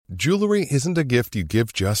Jewelry isn't a gift you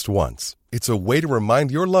give just once. It's a way to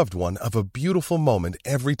remind your loved one of a beautiful moment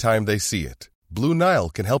every time they see it. Blue Nile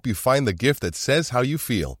can help you find the gift that says how you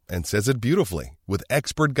feel and says it beautifully, with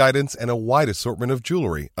expert guidance and a wide assortment of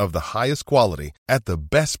jewelry of the highest quality at the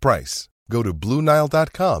best price. Go to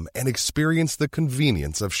BlueNile.com and experience the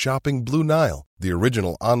convenience of shopping Blue Nile, the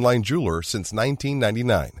original online jeweler since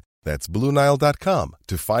 1999. That's BlueNile.com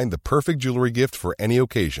to find the perfect jewelry gift for any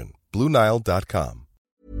occasion. BlueNile.com.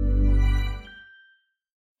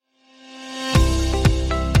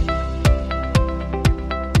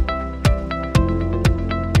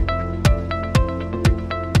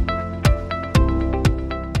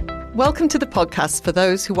 Welcome to the podcast for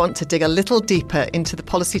those who want to dig a little deeper into the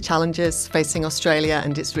policy challenges facing Australia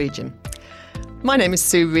and its region. My name is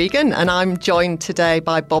Sue Regan, and I'm joined today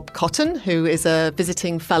by Bob Cotton, who is a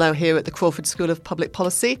visiting fellow here at the Crawford School of Public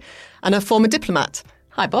Policy and a former diplomat.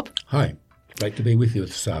 Hi, Bob. Hi. Great to be with you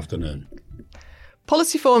this afternoon.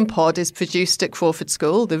 Policy Forum Pod is produced at Crawford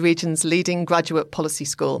School, the region's leading graduate policy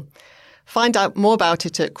school. Find out more about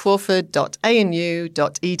it at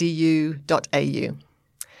crawford.anu.edu.au.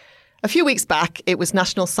 A few weeks back, it was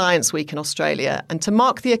National Science Week in Australia, and to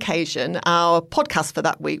mark the occasion, our podcast for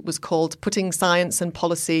that week was called Putting Science and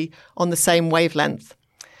Policy on the Same Wavelength.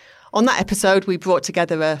 On that episode, we brought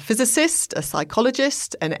together a physicist, a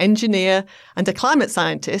psychologist, an engineer, and a climate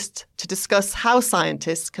scientist to discuss how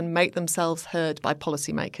scientists can make themselves heard by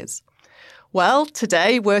policymakers. Well,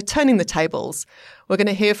 today we're turning the tables. We're going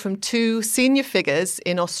to hear from two senior figures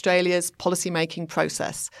in Australia's policymaking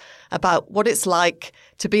process about what it's like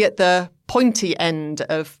to be at the pointy end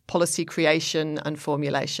of policy creation and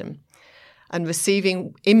formulation and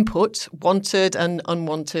receiving input, wanted and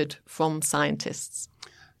unwanted, from scientists.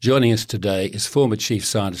 Joining us today is former Chief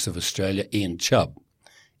Scientist of Australia, Ian Chubb.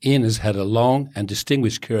 Ian has had a long and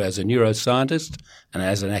distinguished career as a neuroscientist and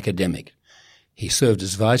as an academic. He served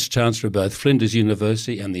as Vice-Chancellor of both Flinders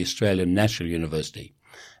University and the Australian National University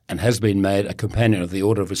and has been made a Companion of the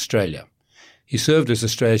Order of Australia. He served as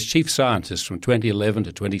Australia's Chief Scientist from 2011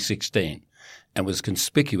 to 2016 and was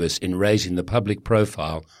conspicuous in raising the public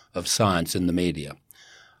profile of science in the media.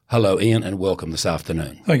 Hello, Ian, and welcome this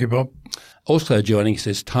afternoon. Thank you, Bob. Also joining us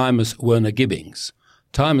is Timus Werner-Gibbings.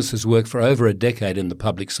 Timus has worked for over a decade in the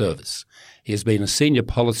public service. He has been a senior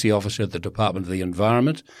policy officer at the Department of the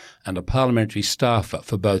Environment and a parliamentary staffer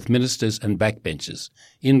for both ministers and backbenchers,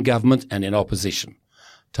 in government and in opposition.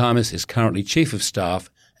 Timus is currently Chief of Staff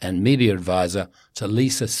and Media Advisor to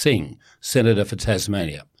Lisa Singh, Senator for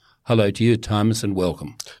Tasmania. Hello to you, Timus, and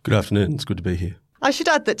welcome. Good afternoon. It's good to be here. I should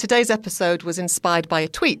add that today's episode was inspired by a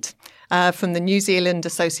tweet from the New Zealand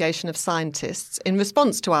Association of Scientists in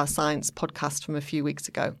response to our science podcast from a few weeks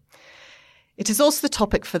ago. It is also the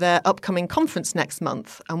topic for their upcoming conference next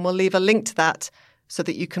month, and we'll leave a link to that so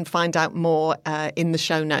that you can find out more in the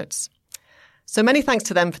show notes. So many thanks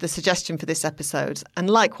to them for the suggestion for this episode. And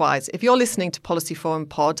likewise, if you're listening to Policy Forum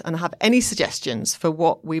Pod and have any suggestions for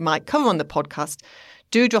what we might cover on the podcast,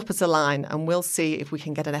 do drop us a line and we'll see if we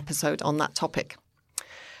can get an episode on that topic.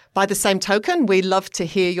 By the same token, we love to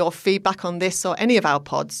hear your feedback on this or any of our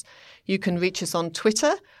pods. You can reach us on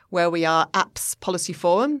Twitter, where we are @APPS Policy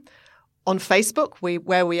Forum, on Facebook,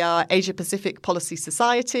 where we are Asia Pacific Policy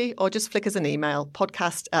Society, or just flick us an email,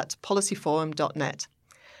 podcast@policyforum.net.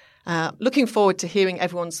 Looking forward to hearing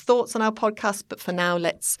everyone's thoughts on our podcast, but for now,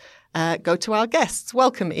 let's go to our guests.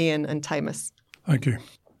 Welcome, Ian and Timus. Thank you.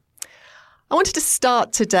 I wanted to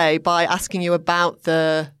start today by asking you about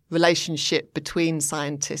the relationship between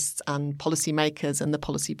scientists and policymakers and the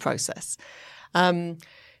policy process. Do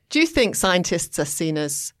you think scientists are seen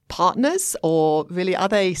as partners, or really are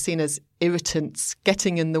they seen as irritants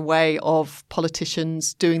getting in the way of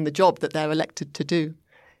politicians doing the job that they're elected to do?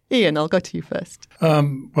 Ian, I'll go to you first.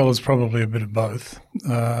 Well, it's probably a bit of both.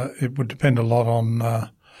 It would depend a lot on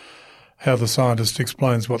how the scientist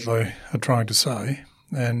explains what they are trying to say.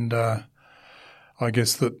 And I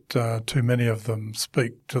guess that too many of them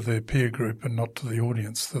speak to their peer group and not to the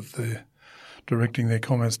audience that they're directing their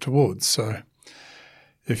comments towards. So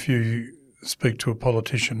if you speak to a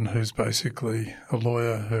politician who's basically a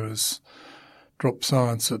lawyer who has dropped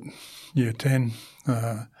science at year 10,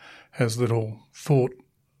 has little thought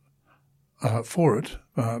for it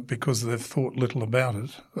because they've thought little about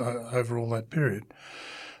it over all that period,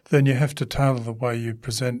 then you have to tailor the way you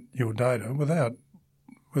present your data without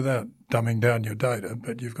dumbing down your data,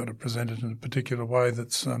 but you've got to present it in a particular way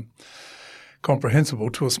that's comprehensible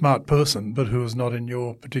to a smart person but who is not in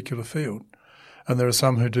your particular field. And there are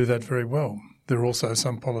some who do that very well. There are also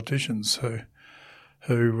some politicians who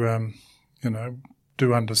do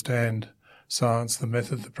understand science, the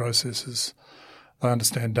method, the processes, They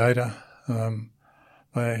understand data.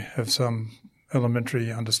 They have some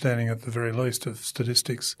elementary understanding at the very least of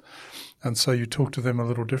statistics. And so you talk to them a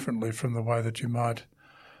little differently from the way that you might,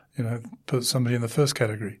 put somebody in the first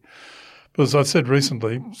category. But as I've said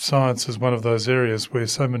recently, science is one of those areas where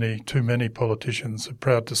too many politicians are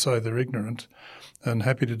proud to say they're ignorant and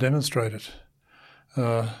happy to demonstrate it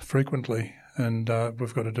frequently. And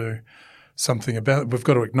we've got to do something about it. We've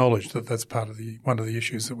got to acknowledge that that's one of the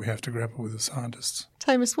issues that we have to grapple with as scientists.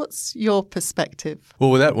 Thomas, what's your perspective?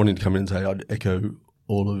 Well, without wanting to come in and say, I'd echo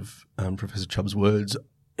all of Professor Chubb's words.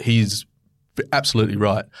 He's absolutely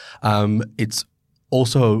right. It's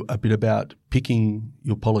also a bit about picking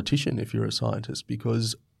your politician if you're a scientist,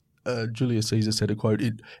 because Julius Caesar said a quote,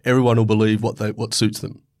 everyone will believe what suits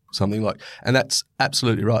them, something like, and that's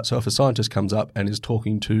absolutely right. So if a scientist comes up and is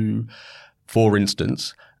talking to, for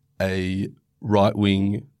instance, a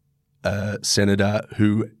right-wing senator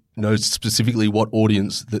who knows specifically what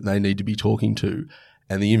audience that they need to be talking to,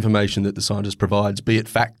 and the information that the scientist provides, be it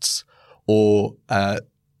facts or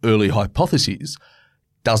early hypotheses,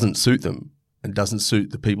 doesn't suit them and doesn't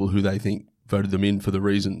suit the people who they think voted them in for the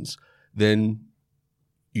reasons, then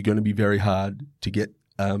you're going to be very hard to get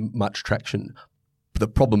much traction. The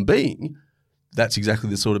problem being, that's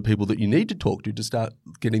exactly the sort of people that you need to talk to start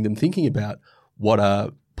getting them thinking about what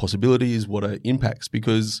are possibilities, what are impacts.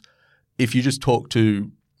 Because if you just talk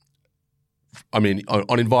to, on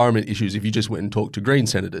environment issues, if you just went and talked to Green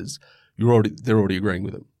senators, they're already agreeing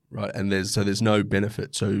with them, right? And there's no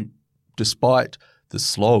benefit. So despite the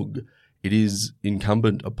slog, it is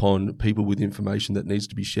incumbent upon people with information that needs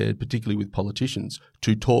to be shared, particularly with politicians,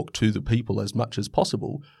 to talk to the people as much as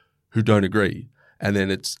possible who don't agree. And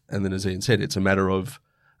then as Ian said, it's a matter of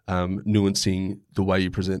nuancing the way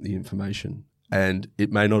you present the information. And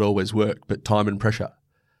it may not always work, but time and pressure.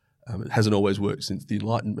 It hasn't always worked since the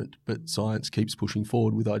Enlightenment, but science keeps pushing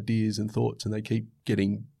forward with ideas and thoughts, and they keep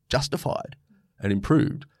getting justified and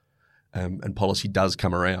improved. And policy does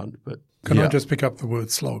come around. But Can I just pick up the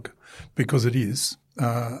word slog? Because it is,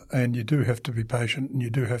 and you do have to be patient and you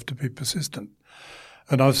do have to be persistent.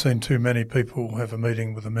 And I've seen too many people have a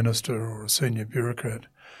meeting with a minister or a senior bureaucrat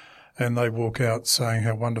and they walk out saying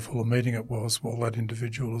how wonderful a meeting it was while that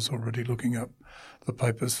individual is already looking up the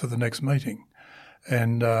papers for the next meeting.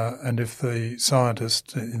 And if the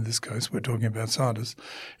scientist, in this case we're talking about scientists,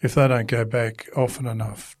 if they don't go back often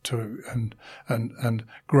enough to and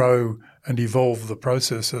grow and evolve the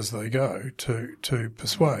process as they go to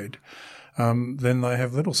persuade, then they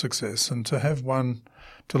have little success. And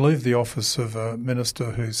to leave the office of a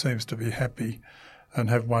minister who seems to be happy and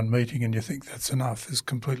have one meeting and you think that's enough is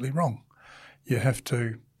completely wrong. You have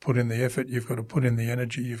to put in the effort, you've got to put in the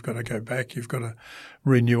energy, you've got to go back, you've got to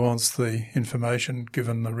re-nuance the information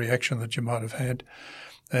given the reaction that you might have had.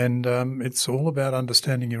 And it's all about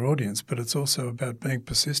understanding your audience, but it's also about being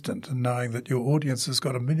persistent and knowing that your audience has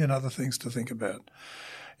got a million other things to think about.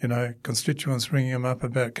 Constituents ringing them up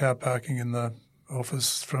about car parking in the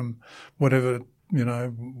office from whatever,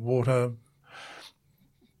 water,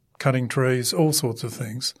 cutting trees, all sorts of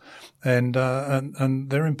things, and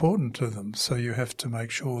they're important to them. So you have to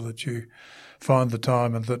make sure that you find the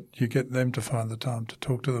time and that you get them to find the time to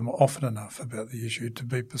talk to them often enough about the issue to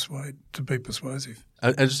be persuasive.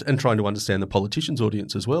 And trying to understand the politician's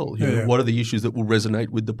audience as well. What are the issues that will resonate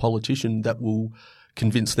with the politician that will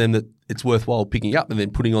convince them that it's worthwhile picking up and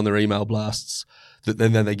then putting on their email blasts that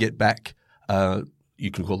then they get back.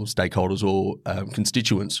 You can call them stakeholders or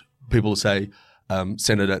constituents. People say,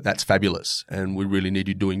 Senator, that's fabulous, and we really need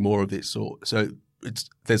you doing more of this. So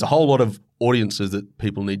there's a whole lot of audiences that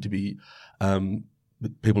people need to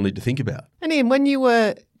think about. And Ian, when you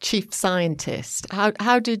were chief scientist,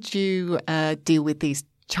 how did you deal with these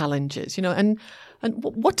challenges? And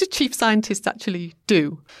what do chief scientists actually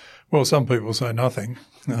do? Well, some people say nothing.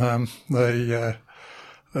 I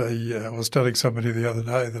was telling somebody the other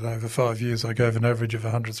day that over 5 years I gave an average of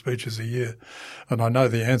 100 speeches a year, and I know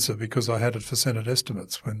the answer because I had it for Senate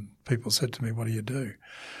estimates when people said to me, "What do you do?"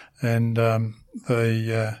 And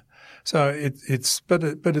it's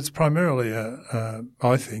primarily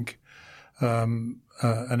I think an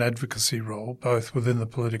advocacy role, both within the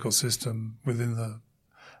political system,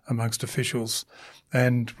 amongst officials,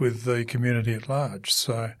 and with the community at large.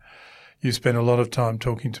 So you spend a lot of time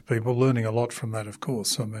talking to people, learning a lot from that, of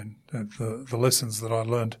course. I mean, the lessons that I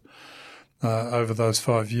learned over those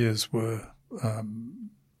 5 years were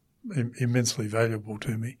immensely valuable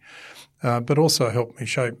to me, but also helped me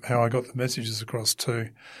shape how I got the messages across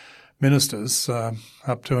to ministers,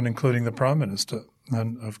 up to and including the Prime Minister.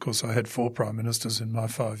 And, of course, I had 4 Prime Ministers in my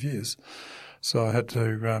 5 years, so I had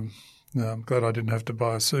to I'm glad I didn't have to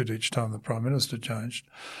buy a suit each time the Prime Minister changed.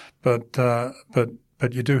 But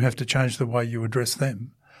you do have to change the way you address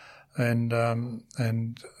them. And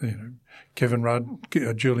Kevin Rudd,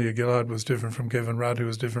 Julia Gillard was different from Kevin Rudd, who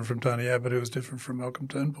was different from Tony Abbott, who was different from Malcolm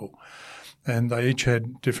Turnbull. And they each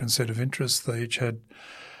had different set of interests. They each had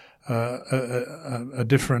a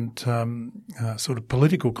different sort of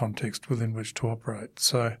political context within which to operate.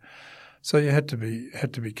 So you had to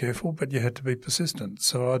be careful, but you had to be persistent.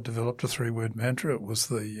 So I developed a 3-word mantra. It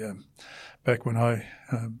was back when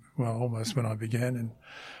almost when I began in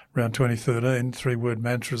around 2013, 3-word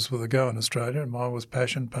mantras were the go in Australia, and mine was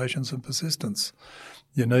passion, patience and persistence.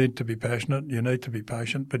 You need to be passionate, you need to be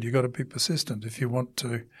patient, but you've got to be persistent if you want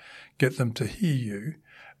to get them to hear you,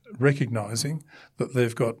 recognising that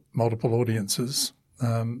they've got multiple audiences,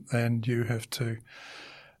 and you have to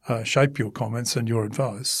shape your comments and your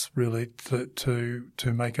advice really to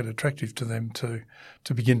make it attractive to them to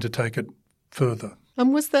begin to take it further.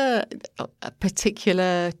 And was there a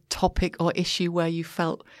particular topic or issue where you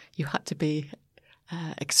felt you had to be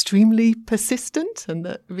extremely persistent and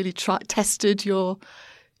that really tested your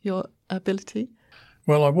ability?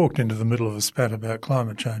 Well, I walked into the middle of a spat about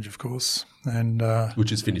climate change, of course, and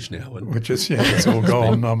which is finished now. It's all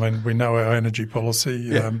gone. I mean, we know our energy policy,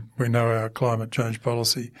 we know our climate change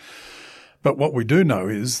policy. But what we do know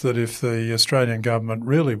is that if the Australian government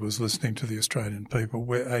really was listening to the Australian people,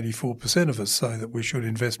 where 84% of us say that we should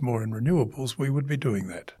invest more in renewables, we would be doing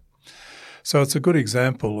that. So it's a good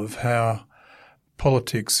example of how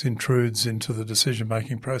politics intrudes into the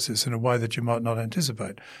decision-making process in a way that you might not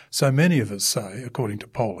anticipate. So many of us say, according to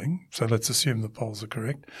polling, so let's assume the polls are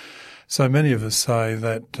correct, so many of us say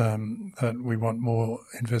that we want more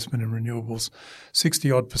investment in renewables.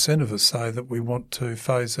 60-odd% of us say that we want to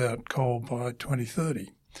phase out coal by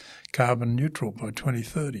 2030, carbon neutral by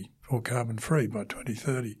 2030, or carbon free by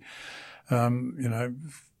 2030.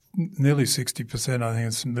 Nearly 60%, I think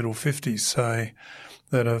it's middle 50s, say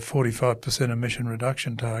that a 45% emission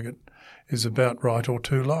reduction target is about right or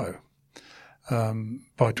too low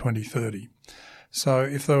by 2030. So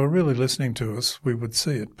if they were really listening to us, we would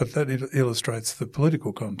see it. But that illustrates the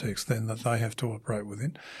political context then that they have to operate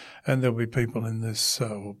within. And there'll be people in this,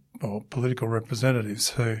 or political representatives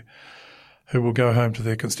who will go home to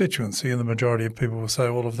their constituency, and the majority of people will say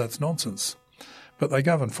all of that's nonsense. But they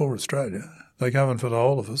govern for Australia. They govern for the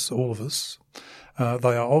whole of us, all of us.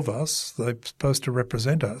 They are of us. They're supposed to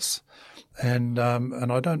represent us. And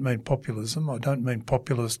I don't mean populism. I don't mean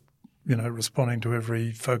populist, responding to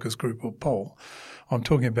every focus group or poll. I'm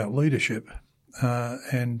talking about leadership.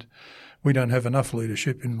 And we don't have enough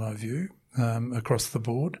leadership, in my view, across the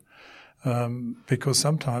board, because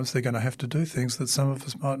sometimes they're going to have to do things that some of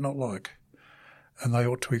us might not like. And they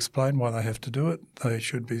ought to explain why they have to do it. They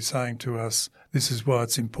should be saying to us, this is why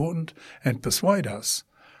it's important, and persuade us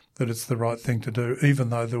that it's the right thing to do,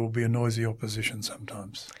 even though there will be a noisy opposition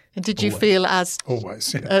sometimes. And did you feel as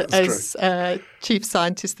chief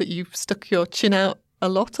scientist that you stuck your chin out a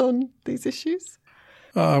lot on these issues?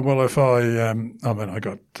 Well, if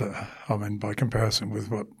by comparison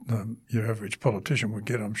with what your average politician would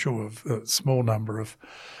get, I'm sure of a small number of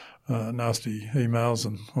nasty emails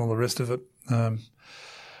and all the rest of it.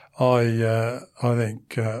 I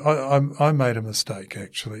think I made a mistake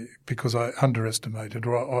actually because I underestimated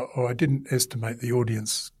or I didn't estimate the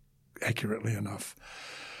audience accurately enough.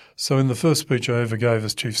 So in the first speech I ever gave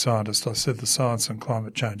as chief scientist, I said the science and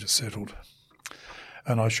climate change are settled,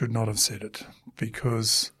 and I should not have said it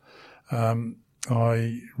because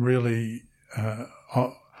I really,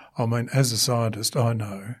 as a scientist, I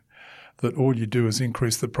know that all you do is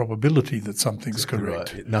increase the probability that something's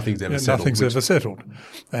correct. Right. Nothing's ever settled. Nothing's ever settled.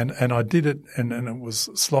 And I did it and it was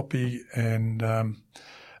sloppy and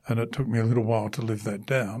it took me a little while to live that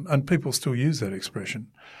down. And people still use that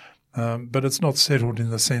expression. But it's not settled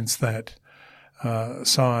in the sense that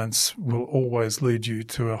science will always lead you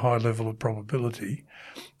to a high level of probability.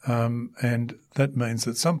 And that means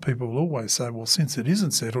that some people will always say, well, since it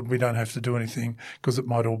isn't settled, we don't have to do anything because it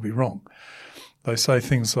might all be wrong. They say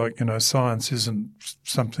things like, science isn't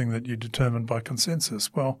something that you determine by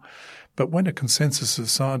consensus. Well, but when a consensus of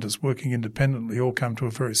scientists working independently all come to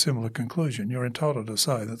a very similar conclusion, you're entitled to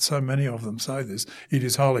say that so many of them say this, it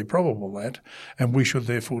is highly probable that, and we should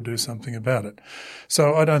therefore do something about it.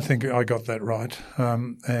 So I don't think I got that right.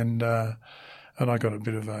 And I got a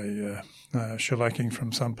bit of a shellacking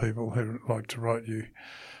from some people who like to write you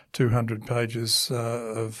 200 pages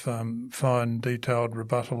of fine, detailed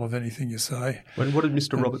rebuttal of anything you say. What did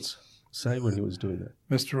Mr. Roberts say when he was doing that?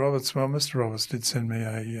 Mr. Roberts did send me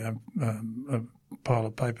a pile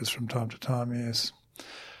of papers from time to time, yes.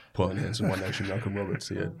 Point Answer, One Nation, Malcolm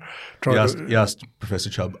Roberts. Yeah. He asked Professor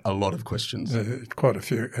Chubb a lot of questions. Quite a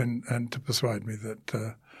few, and to persuade me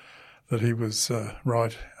that he was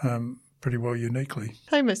right pretty well uniquely.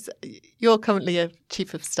 Hamish, you're currently a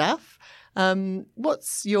Chief of Staff.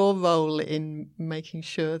 What's your role in making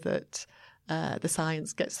sure that the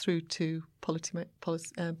science gets through to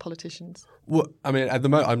politicians? Well, I mean, at the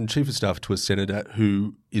moment, I'm Chief of Staff to a senator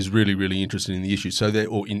who is really, really interested in the issue.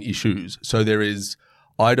 In issues. So there is.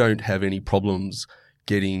 I don't have any problems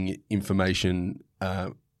getting information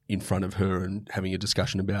in front of her and having a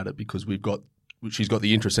discussion about it because she's got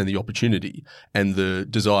the interest and the opportunity and the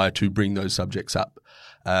desire to bring those subjects up.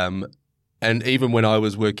 And even when I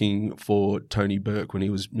was working for Tony Burke when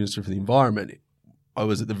he was Minister for the Environment, I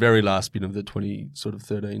was at the very last bit of the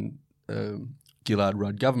 2013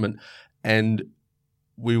 Gillard-Rudd government, and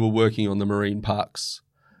we were working on the marine parks,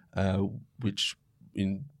 which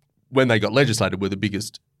when they got legislated were the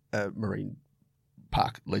biggest marine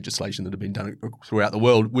park legislation that had been done throughout the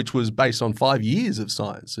world, which was based on 5 years of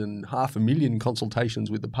science and 500,000 consultations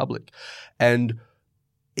with the public. And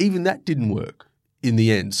even that didn't work in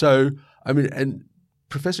the end. So, I mean, and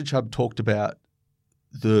Professor Chubb talked about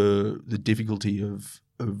the difficulty of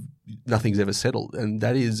nothing's ever settled. And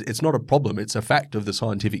that is, it's not a problem. It's a fact of the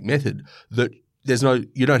scientific method that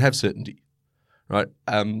you don't have certainty, right?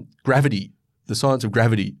 Gravity, the science of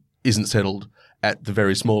gravity isn't settled at the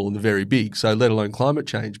very small and the very big, so let alone climate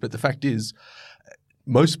change. But the fact is,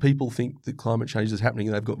 most people think that climate change is happening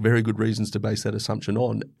and they've got very good reasons to base that assumption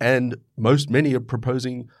on. And many are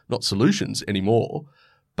proposing not solutions anymore,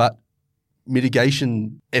 but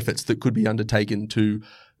mitigation efforts that could be undertaken to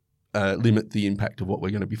limit the impact of what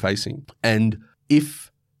we're going to be facing. And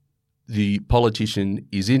if the politician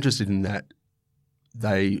is interested in that,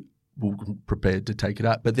 they will be prepared to take it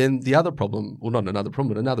up. But then the other problem, well, not another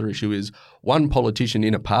problem, but another issue is one politician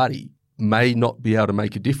in a party may not be able to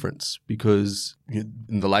make a difference because in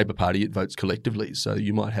the Labor Party it votes collectively. So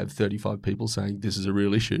you might have 35 people saying this is a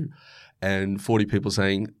real issue and 40 people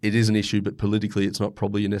saying it is an issue but politically it's not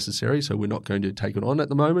probably necessary, so we're not going to take it on at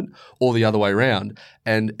the moment, or the other way around.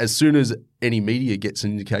 And as soon as any media gets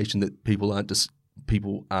an indication that people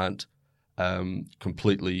aren't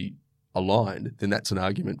completely aligned, then that's an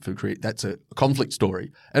argument that's a conflict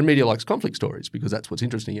story. And media likes conflict stories because that's what's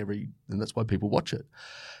interesting and that's why people watch it.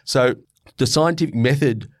 So the scientific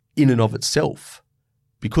method in and of itself,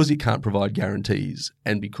 because it can't provide guarantees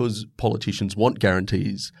and because politicians want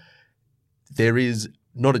guarantees, there is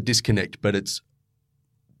not a disconnect, but it's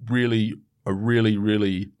really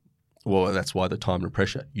well, that's why the time and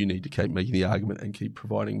pressure. You need to keep making the argument and keep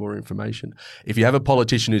providing more information. If you have a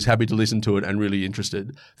politician who's happy to listen to it and really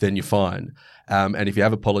interested, then you're fine. And if you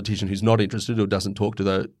have a politician who's not interested or doesn't talk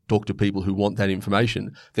to people who want that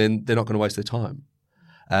information, then they're not going to waste their time.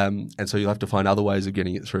 And so you'll have to find other ways of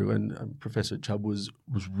getting it through. And Professor Chubb was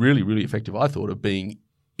really, really effective, I thought, of being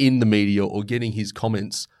in the media or getting his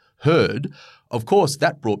comments heard. Of course,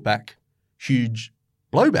 that brought back huge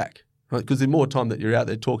blowback. Right? Because the more time that you're out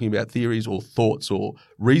there talking about theories or thoughts or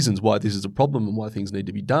reasons why this is a problem and why things need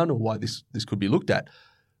to be done or why this could be looked at,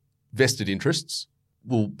 vested interests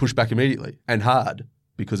will push back immediately and hard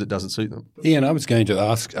because it doesn't suit them. Ian, I was going to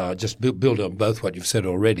ask, just build on both what you've said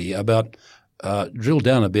already, about drill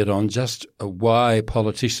down a bit on just why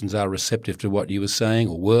politicians are receptive to what you were saying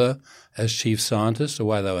or were as chief scientists or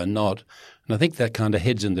why they were not. And I think that kind of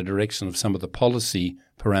heads in the direction of some of the policy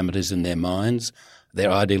parameters in their minds, their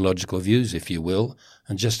ideological views, if you will,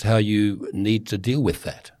 and just how you need to deal with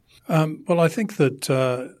that. Well, I think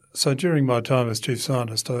that so during my time as chief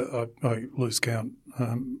scientist, I lose count.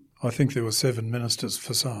 I think there were 7 ministers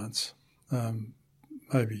for science,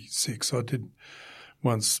 maybe 6. I did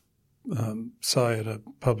once say at a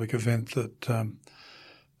public event that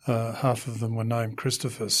half of them were named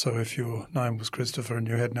Christopher. So if your name was Christopher and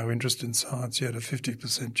you had no interest in science, you had a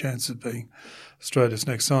 50% chance of being Australia's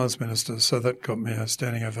next science minister. So that got me a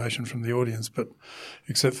standing ovation from the audience, but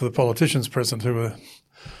except for the politicians present who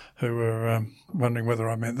were wondering whether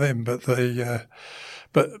I meant them. But I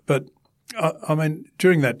mean,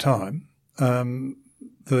 during that time,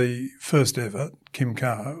 the first ever, Kim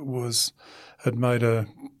Carr, had made a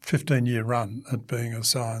 15-year run at being a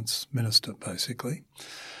science minister, basically.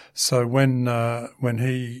 So when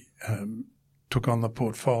he took on the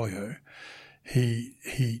portfolio,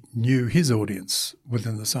 he knew his audience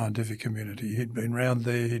within the scientific community. He'd been round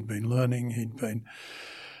there, he'd been learning, he'd been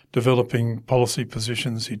developing policy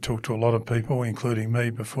positions. He talked to a lot of people, including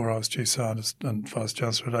me, before I was chief scientist and vice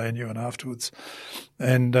chancellor at ANU and afterwards.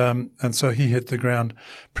 And so he hit the ground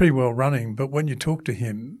pretty well running. But when you talk to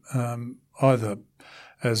him, either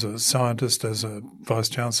as a scientist, as a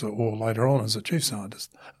vice-chancellor, or later on as a chief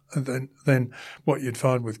scientist. And then what you'd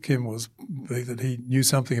find with Kim was that he knew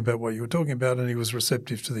something about what you were talking about and he was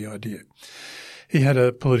receptive to the idea. He had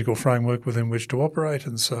a political framework within which to operate,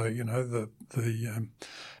 and so, the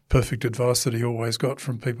perfect advice that he always got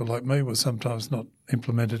from people like me was sometimes not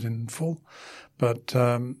implemented in full. But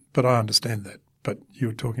I understand that. But you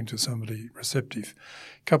were talking to somebody receptive.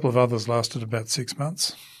 A couple of others lasted about 6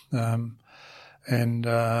 months. And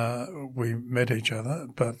we met each other,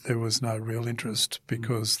 but there was no real interest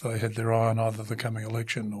because they had their eye on either the coming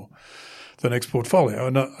election or the next portfolio.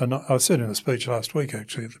 And I said in a speech last week,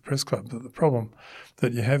 actually, at the press club, that the problem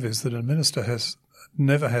that you have is that a minister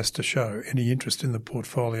never has to show any interest in the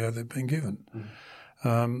portfolio they've been given.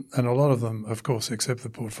 And a lot of them, of course, accept the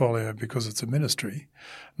portfolio because it's a ministry,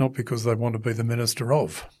 not because they want to be the minister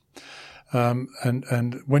of.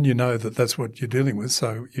 And when you know that that's what you're dealing with,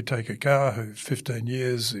 so you take a car who's 15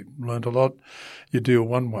 years, he learned a lot, you deal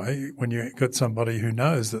one way. When you got somebody who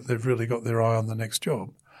knows that they've really got their eye on the next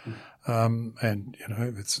job, and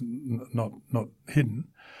it's not hidden.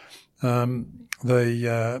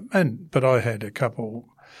 But I had a couple,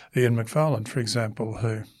 Ian Macfarlane, for example,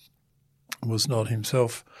 who was not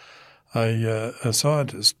himself a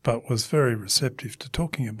scientist, but was very receptive to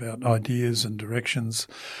talking about ideas and directions.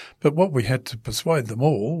 But what we had to persuade them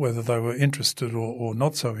all, whether they were interested or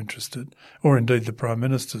not so interested, or indeed the Prime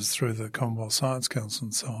Ministers through the Commonwealth Science Council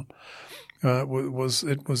and so on, was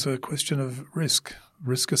a question of risk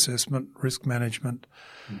assessment, risk management,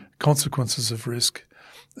 consequences of risk,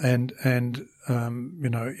 and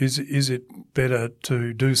is it better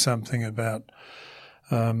to do something about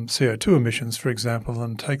CO2 emissions, for example,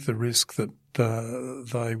 and take the risk that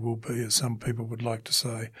they will be, as some people would like to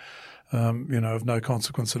say, of no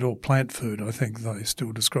consequence at all. Plant food, I think they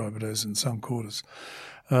still describe it as in some quarters.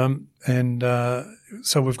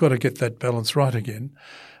 So we've got to get that balance right again.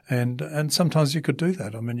 And sometimes you could do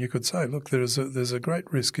that. I mean, you could say, look, there's a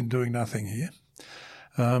great risk in doing nothing here.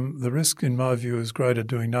 The risk, in my view, is greater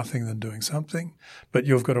doing nothing than doing something, but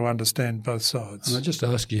you've got to understand both sides. And I just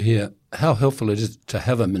ask you here, how helpful it is to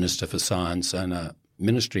have a Minister for Science and a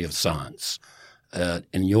Ministry of Science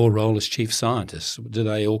in your role as Chief Scientist? Do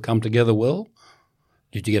they all come together well?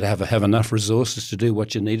 Did you have enough resources to do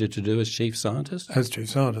what you needed to do as Chief Scientist? As Chief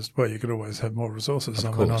Scientist, well, you could always have more resources.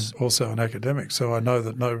 Of course. I'm also an academic, so I know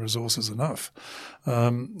that no resource is enough.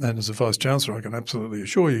 And as a Vice-Chancellor, I can absolutely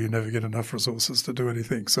assure you never get enough resources to do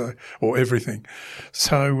anything, or everything.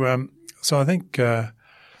 So I think, the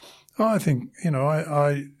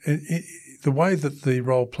way that the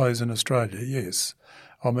role plays in Australia, yes.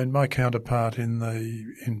 I mean, my counterpart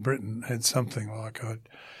in Britain had something like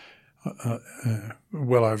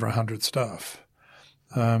well over 100 staff.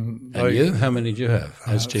 And you? How many did you have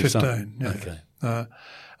as Chief 15, yeah. Okay.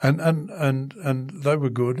 And they were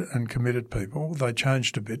good and committed people. They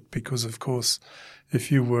changed a bit because, of course,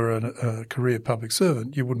 if you were a career public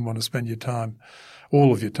servant, you wouldn't want to spend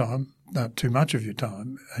all of your time, too much of your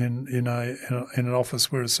time, in an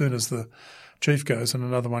office where as soon as the chief goes and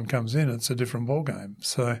another one comes in, it's a different ballgame.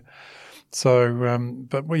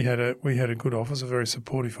 But we had a good office, a very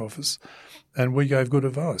supportive office, and we gave good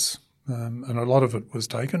advice. And a lot of it was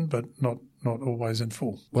taken, but not always in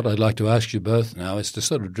full. What I'd like to ask you both now is to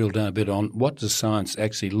sort of drill down a bit on what does science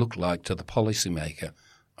actually look like to the policymaker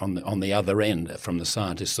on the other end, from the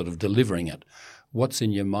scientist sort of delivering it. What's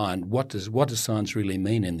in your mind? What does science really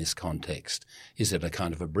mean in this context? Is it a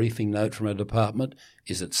kind of a briefing note from a department?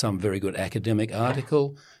 Is it some very good academic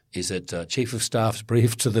article? Is it Chief of Staff's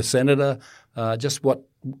brief to the Senator? I just want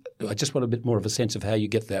a bit more of a sense of how you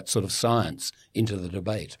get that sort of science into the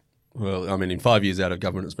debate. Well, I mean, in 5 years out of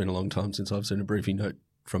government, it's been a long time since I've seen a briefing note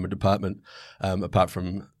from a department, apart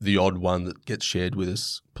from the odd one that gets shared with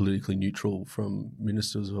us, politically neutral from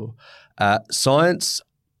ministers or science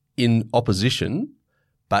in opposition,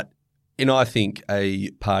 but in, I think,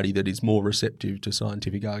 a party that is more receptive to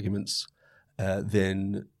scientific arguments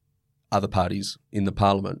than other parties in the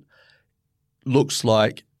parliament, looks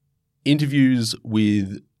like interviews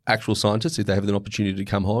with actual scientists, if they have an opportunity to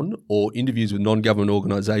come on, or interviews with non-government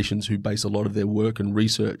organisations who base a lot of their work and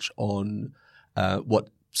research on what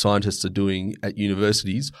scientists are doing at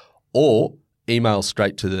universities, or emails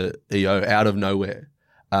straight to the EO out of nowhere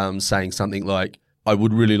saying something like, I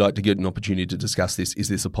would really like to get an opportunity to discuss this. Is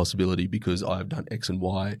this a possibility? Because I have done X and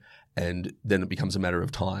Y, and then it becomes a matter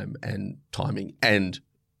of time and timing and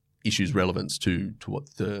issues relevance to what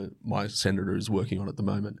my senator is working on at the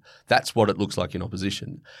moment. That's what it looks like in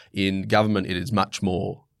opposition. In government, it is much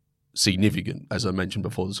more significant. As I mentioned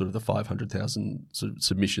before, the sort of the 500,000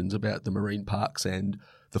 submissions about the marine parks and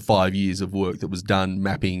the 5 years of work that was done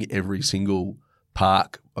mapping every single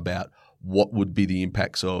park about what would be the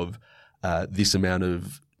impacts of this amount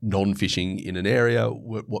of non-fishing in an area,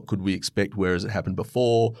 what could we expect, where has it happened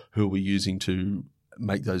before, who are we using to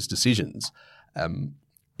make those decisions.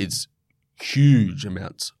 It's huge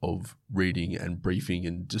amounts of reading and briefing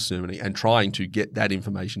and discerning and trying to get that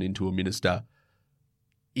information into a minister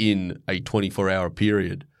in a 24-hour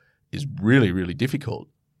period is really, really difficult,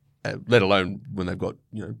 let alone when they've got,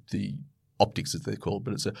 the optics, as they're called.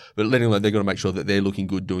 But letting alone they've got to make sure that they're looking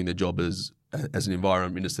good doing their job as an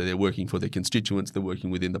environment minister. They're working for their constituents, they're working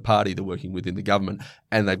within the party, they're working within the government,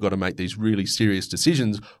 and they've got to make these really serious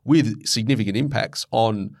decisions with significant impacts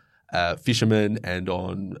on fishermen and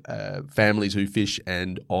on families who fish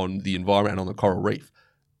and on the environment and on the coral reef.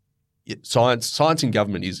 Science in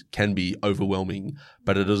government can be overwhelming,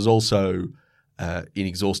 but it is also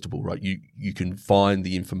inexhaustible, right? You can find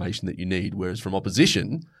the information that you need, whereas from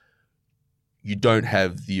opposition, you don't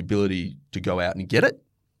have the ability to go out and get it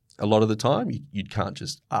a lot of the time. You can't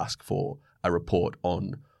just ask for a report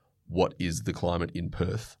on what is the climate in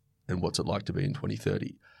Perth and what's it like to be in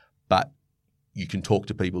 2030. But you can talk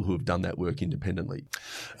to people who have done that work independently.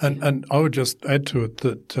 And I would just add to it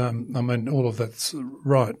that, all of that's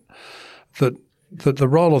right, that the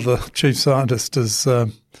role of the chief scientist is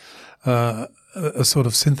a sort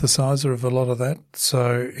of synthesizer of a lot of that.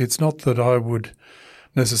 So it's not that I would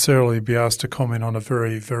necessarily be asked to comment on a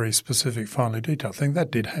very, very specific, finely detailed thing.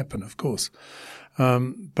 That did happen, of course.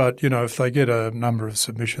 But, if they get a number of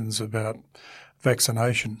submissions about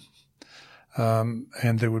vaccination,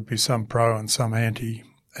 and there would be some pro and some anti,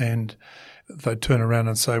 and they'd turn around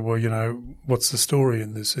and say, well, what's the story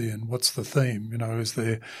in this, Ian? What's the theme? Is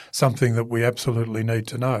there something that we absolutely need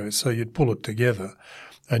to know? So you'd pull it together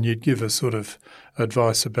and you'd give a sort of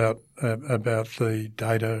advice about the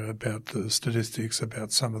data, about the statistics,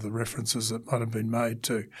 about some of the references that might have been made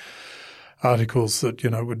to articles that,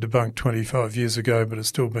 were debunked 25 years ago but are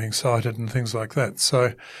still being cited and things like that.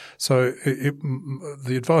 So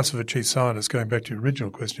the advice of a chief scientist, going back to your original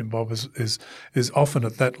question, Bob, is often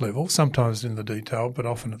at that level, sometimes in the detail, but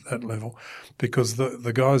often at that level, because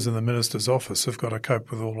the guys in the minister's office have got to cope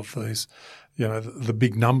with all of these, the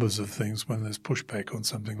big numbers of things when there's pushback on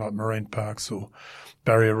something like marine parks or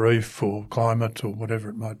barrier reef or climate or whatever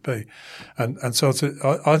it might be. And so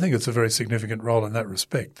I think it's a very significant role in that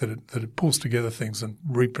respect, that it pulls together things and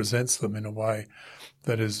represents them in a way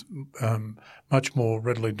that is much more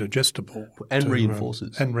readily digestible. And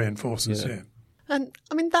reinforces. Yeah. And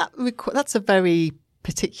that's a very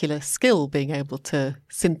particular skill, being able to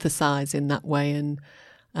synthesise in that way. And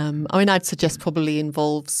I'd suggest probably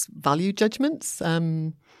involves value judgments.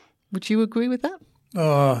 Would you agree with that?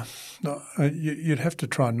 No, you'd have to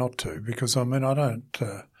try not to, because I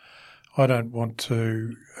don't want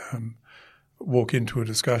to walk into a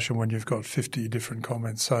discussion when you've got 50 different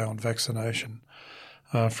comments, say, on vaccination,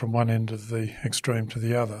 from one end of the extreme to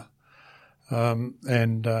the other,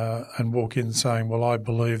 and walk in saying, well, I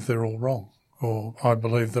believe they're all wrong, or I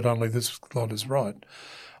believe that only this lot is right.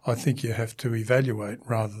 I think you have to evaluate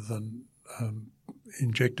rather than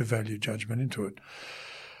inject a value judgment into it.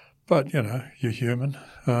 But, you're human.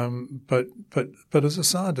 But as a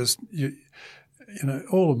scientist,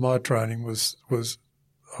 all of my training was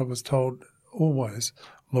I was told always,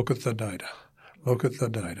 look at the data, look at the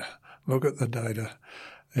data, look at the data.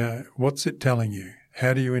 What's it telling you?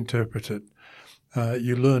 How do you interpret it?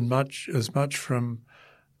 You learn as much from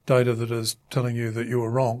data that is telling you that you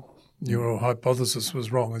were wrong, your hypothesis was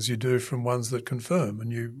wrong, as you do from ones that confirm,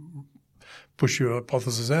 and you push your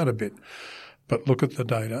hypothesis out a bit. But look at the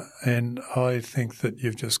data, and I think that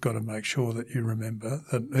you've just got to make sure that you remember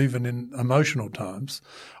that even in emotional times,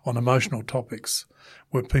 on emotional topics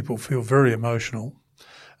where people feel very emotional,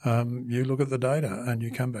 you look at the data and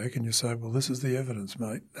you come back and you say, well, this is the evidence,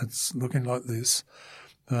 mate. It's looking like this.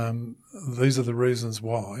 These are the reasons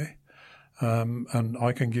why. And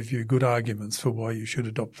I can give you good arguments for why you should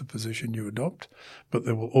adopt the position you adopt, but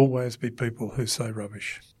there will always be people who say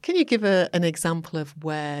rubbish. Can you give an example of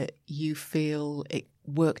where you feel it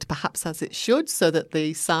worked perhaps as it should, so that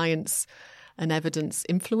the science and evidence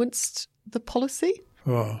influenced the policy?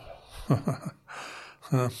 Or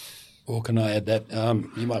can I add that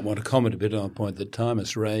you might want to comment a bit on a point that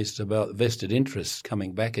Thomas raised about vested interests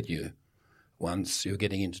coming back at you once you're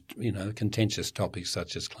getting into, contentious topics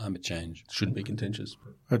such as climate change. Shouldn't be contentious.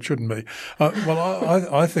 It shouldn't be.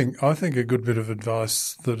 I think a good bit of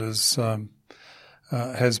advice that is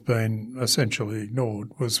has been essentially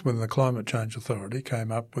ignored was when the Climate Change Authority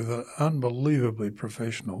came up with an unbelievably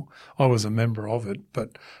professional, I was a member of it,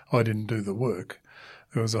 but I didn't do the work.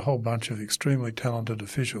 There was a whole bunch of extremely talented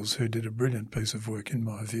officials who did a brilliant piece of work, in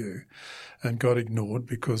my view, and got ignored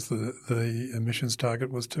because the emissions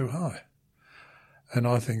target was too high. And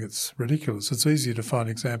I think it's ridiculous. It's easier to find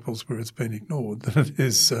examples where it's been ignored than it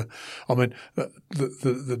is. The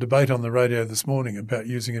debate on the radio this morning about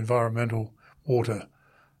using environmental water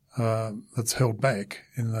that's held back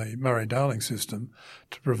in the Murray-Darling system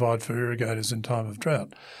to provide for irrigators in time of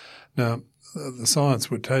drought. Now, the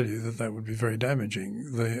science would tell you that would be very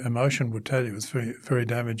damaging. The emotion would tell you it's very, very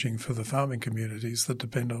damaging for the farming communities that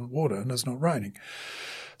depend on water and it's not raining.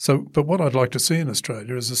 So, but what I'd like to see in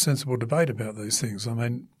Australia is a sensible debate about these things. I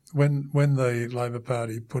mean, when the Labor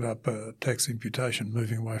Party put up a tax imputation,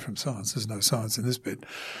 moving away from science, there's no science in this bit,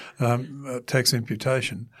 tax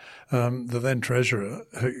imputation, the then Treasurer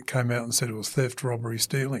came out and said it was theft, robbery,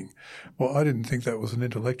 stealing. Well, I didn't think that was an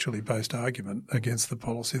intellectually based argument against the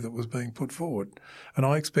policy that was being put forward. And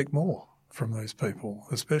I expect more from these people,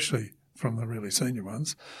 especially from the really senior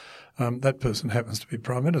ones. That person happens to be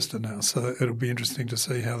Prime Minister now, so it'll be interesting to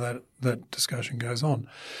see how that discussion goes on.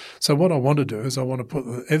 So what I want to do is I want to put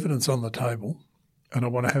the evidence on the table and I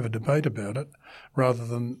want to have a debate about it rather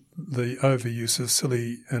than the overuse of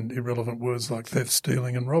silly and irrelevant words like theft,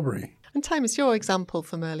 stealing and robbery. And Thomas, your example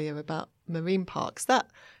from earlier about marine parks, that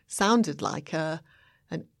sounded like an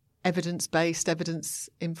evidence-based,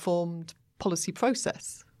 evidence-informed policy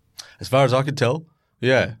process. As far as I could tell,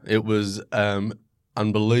 yeah, it was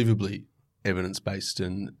unbelievably evidence-based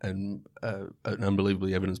and an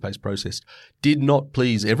unbelievably evidence-based process. Did not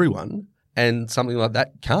please everyone, and something like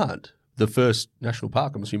that can't. The first national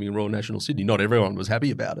park, I'm assuming in Royal National Sydney, not everyone was happy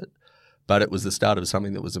about it, but it was the start of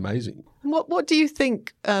something that was amazing. What do you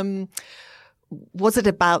think, was it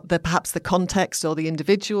about perhaps the context or the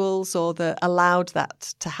individuals or that allowed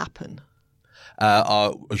that to happen?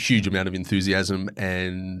 A huge amount of enthusiasm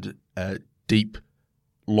and deep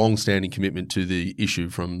long-standing commitment to the issue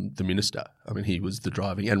from the minister. I mean, he was the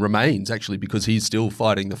driving and remains actually because he's still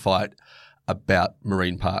fighting the fight about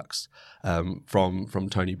marine parks from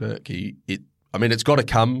Tony Burke. It's got to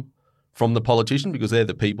come from the politician because they're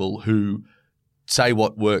the people who say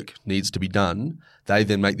what work needs to be done. They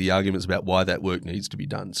then make the arguments about why that work needs to be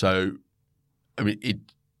done. So, I mean,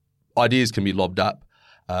 ideas can be lobbed up,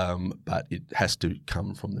 but it has to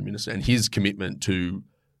come from the minister and his commitment to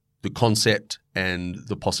the concept and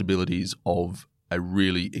the possibilities of a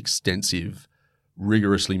really extensive,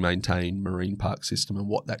 rigorously maintained marine park system and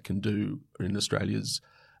what that can do in Australia's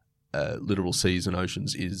littoral seas and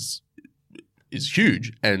oceans is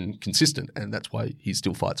huge and consistent, and that's why he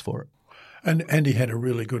still fights for it. And he had a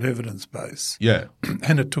really good evidence base. Yeah.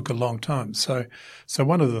 And it took a long time. So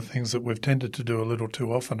one of the things that we've tended to do a little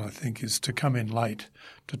too often, I think, is to come in late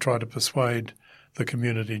to try to persuade the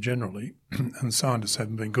community generally, and scientists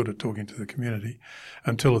haven't been good at talking to the community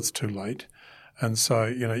until it's too late. And so,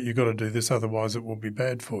 you've got to do this, otherwise it will be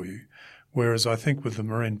bad for you. Whereas I think with the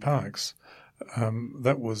marine parks,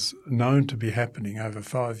 that was known to be happening over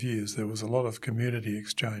 5 years. There was a lot of community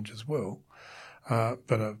exchange as well,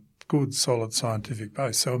 but a good, solid scientific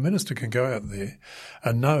base. So a minister can go out there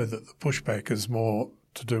and know that the pushback is more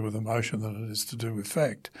to do with emotion than it is to do with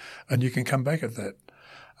fact, and you can come back at that.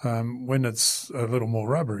 When it's a little more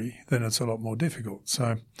rubbery, then it's a lot more difficult.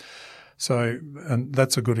 So, and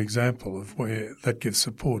that's a good example of where that gives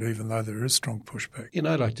support, even though there is strong pushback.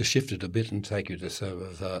 I'd like to shift it a bit and take you to sort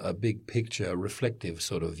of a big picture, reflective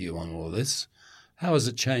sort of view on all this. How has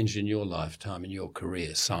it changed in your lifetime, in your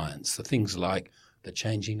career, science? The things like the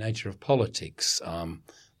changing nature of politics, the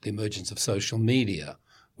emergence of social media,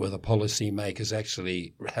 whether policymakers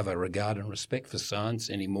actually have a regard and respect for science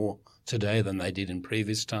any more today than they did in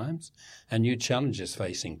previous times, and new challenges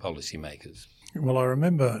facing policymakers. Well, I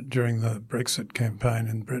remember during the Brexit campaign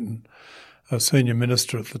in Britain, a senior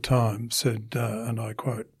minister at the time said, and I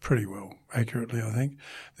quote pretty well, accurately I think,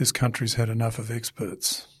 this country's had enough of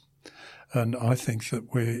experts. And I think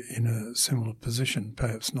that we're in a similar position,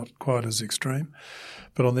 perhaps not quite as extreme.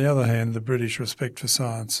 But on the other hand, the British respect for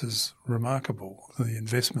science is remarkable. The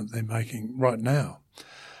investment they're making right now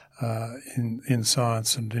in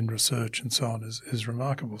science and in research and so on is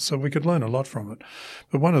remarkable. So we could learn a lot from it.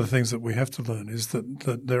 But one of the things that we have to learn is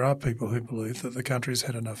that there are people who believe that the country's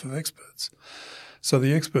had enough of experts. So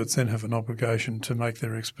the experts then have an obligation to make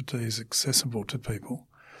their expertise accessible to people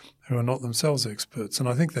who are not themselves experts. And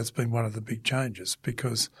I think that's been one of the big changes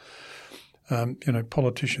because,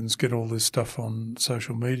 politicians get all this stuff on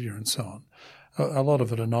social media and so on. a lot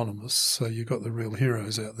of it anonymous. So you've got the real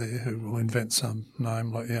heroes out there who will invent some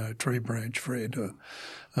name like, Tree Branch Fred,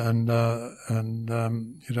 and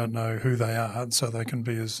you don't know who they are, and so they can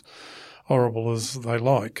be as horrible as they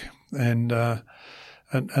like, and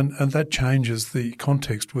that changes the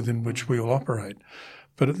context within which we all operate.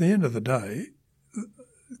 But at the end of the day,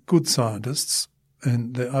 good scientists,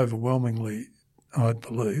 and they're overwhelmingly, I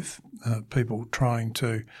believe, people trying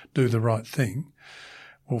to do the right thing,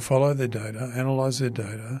 will follow their data, analyse their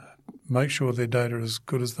data, make sure their data is as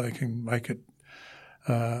good as they can make it,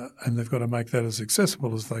 and they've got to make that as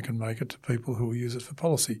accessible as they can make it to people who will use it for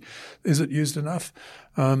policy. Is it used enough?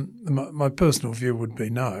 My personal view would be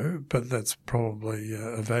no, but that's probably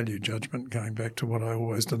a value judgment, going back to what I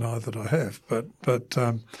always deny that I have. But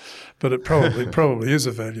it probably is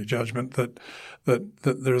a value judgment that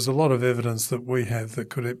there is a lot of evidence that we have that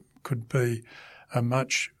could be a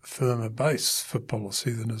much firmer base for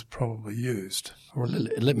policy than is probably used. Well,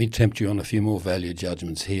 let me tempt you on a few more value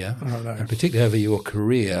judgments here, and particularly over your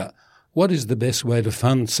career. What is the best way to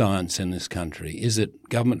fund science in this country? Is it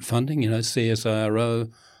government funding,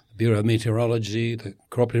 CSIRO, the Bureau of Meteorology, the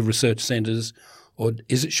cooperative research centres, or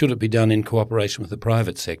should it be done in cooperation with the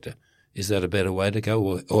private sector? Is that a better way to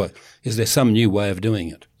go, or is there some new way of doing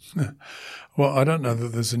it? Well, I don't know that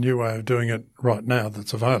there's a new way of doing it right now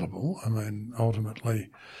that's available. I mean, ultimately,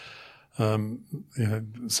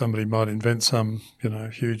 somebody might invent some,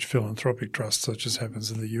 huge philanthropic trust, such as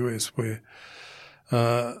happens in the US, where,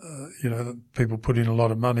 people put in a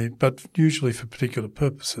lot of money, but usually for particular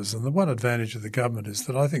purposes. And the one advantage of the government is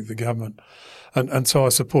that I think the government, and so I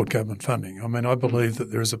support government funding. I mean, I believe that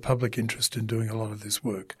there is a public interest in doing a lot of this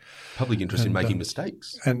work. Public interest in making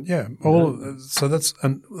mistakes. And so that's,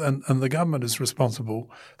 and the government is responsible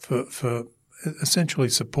for essentially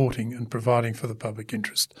supporting and providing for the public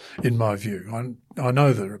interest, in my view. I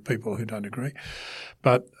know there are people who don't agree.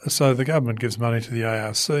 But so the government gives money to the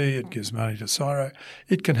ARC, it gives money to CSIRO.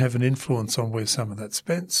 It can have an influence on where some of that's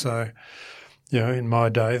spent. So, in my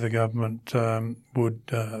day, the government would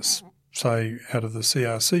say out of the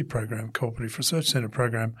CRC program, Cooperative Research Centre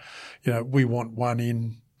program, we want one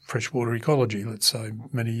in freshwater ecology, let's say,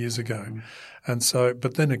 many years ago. And so,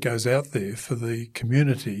 but then it goes out there for the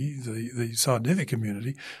community, the scientific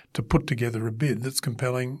community, to put together a bid that's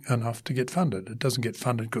compelling enough to get funded. It doesn't get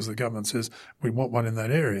funded because the government says we want one in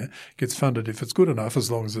that area. It gets funded if it's good enough,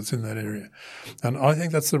 as long as it's in that area. And I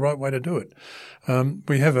think that's the right way to do it.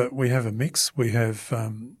 We have a mix. We have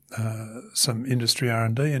some industry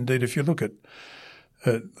R&D. Indeed, if you look at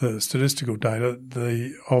the statistical data,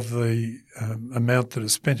 of the amount that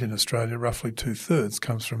is spent in Australia, roughly 2/3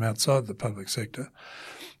 comes from outside the public sector.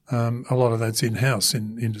 A lot of that's in-house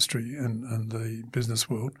in industry and the business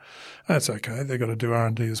world. That's okay. They've got to do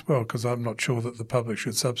R&D as well, because I'm not sure that the public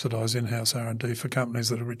should subsidise in-house R&D for companies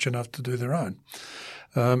that are rich enough to do their own.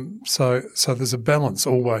 So there's a balance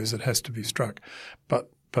always that has to be struck. But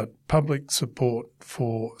public support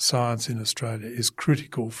for science in Australia is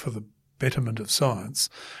critical for the betterment of science,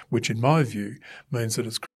 which in my view means that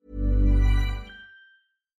it's...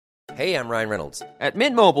 Hey, I'm Ryan Reynolds. At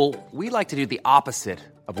Mint Mobile, we like to do the opposite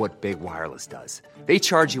of what Big Wireless does. They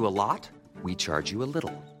charge you a lot, we charge you a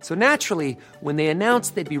little. So naturally, when they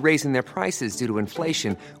announced they'd be raising their prices due to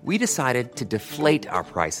inflation, we decided to deflate our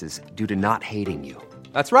prices due to not hating you.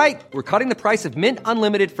 That's right. We're cutting the price of Mint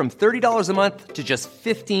Unlimited from $30 a month to just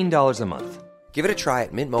 $15 a month. Give it a try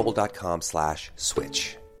at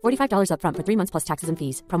mintmobile.com/switch. $45 up front for 3 months plus taxes and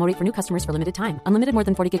fees. Promo rate for new customers for limited time. Unlimited more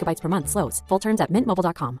than 40 gigabytes per month. Slows full terms at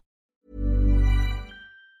mintmobile.com.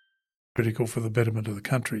 Critical for the betterment of the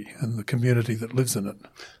country and the community that lives in it.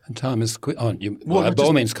 And time is quick. By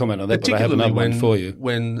all means comment on that, but I have another one for you.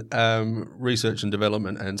 When research and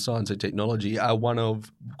development and science and technology are one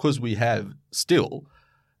of, because we have still,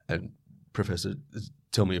 and Professor,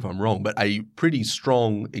 tell me if I'm wrong, but a pretty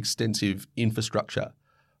strong, extensive infrastructure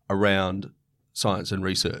around science and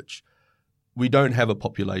research. We don't have a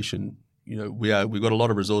population, we've got a lot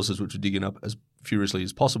of resources which we're digging up as furiously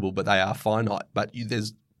as possible, but they are finite. But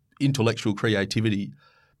there's intellectual creativity,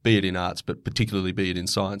 be it in arts, but particularly be it in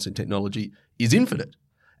science and technology, is infinite.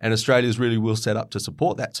 And Australia's really well set up to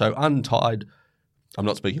support that. So untied, I'm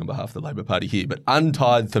not speaking on behalf of the Labor Party here, but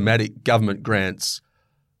untied thematic government grants,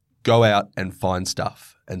 go out and find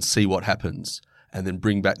stuff and see what happens, and then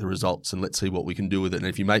bring back the results and let's see what we can do with it. And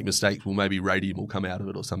if you make mistakes, well, maybe radium will come out of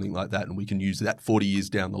it or something like that, and we can use that 40 years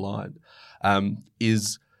down the line.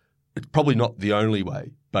 It's probably not the only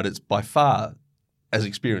way, but it's by far, as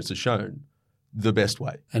experience has shown, the best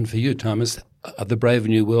way. And for you, Thomas, the brave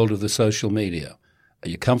new world of the social media, are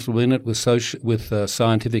you comfortable in it with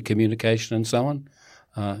scientific communication and so on?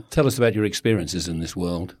 Tell us about your experiences in this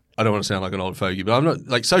world. I don't want to sound like an old fogey, but I'm not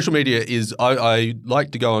like social media is. I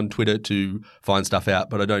like to go on Twitter to find stuff out,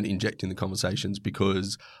 but I don't inject in the conversations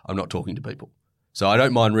because I'm not talking to people. So I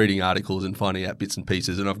don't mind reading articles and finding out bits and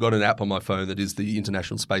pieces. And I've got an app on my phone that is the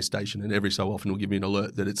International Space Station, and every so often will give me an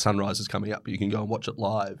alert that its sunrise is coming up. But you can go and watch it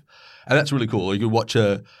live, and that's really cool. Or you can watch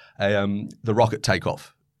the rocket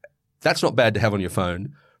takeoff. That's not bad to have on your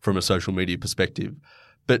phone from a social media perspective,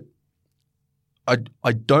 but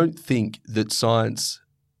I don't think that science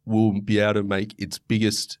will be able to make its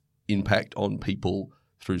biggest impact on people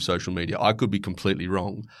through social media. I could be completely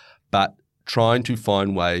wrong, but trying to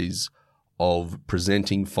find ways of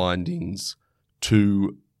presenting findings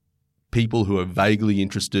to people who are vaguely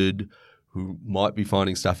interested, who might be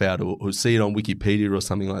finding stuff out or see it on Wikipedia or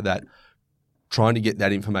something like that, trying to get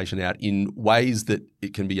that information out in ways that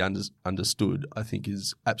it can be understood, I think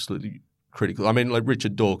is absolutely critical. I mean, like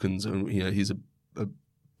Richard Dawkins, he's a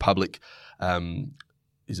public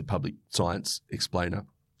science explainer.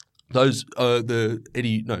 Those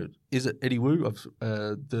is it Eddie Wu of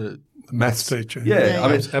the maths teacher? Yeah, I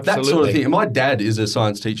mean absolutely. that sort of thing. And my dad is a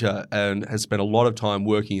science teacher and has spent a lot of time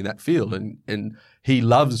working in that field, and he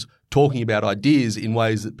loves talking about ideas in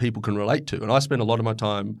ways that people can relate to. And I spend a lot of my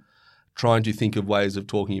time trying to think of ways of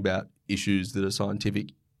talking about issues that are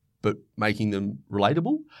scientific but making them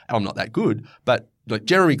relatable. And I'm not that good, but like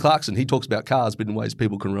Jeremy Clarkson, he talks about cars but in ways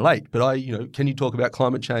people can relate. But can you talk about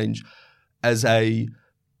climate change as an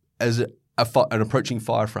approaching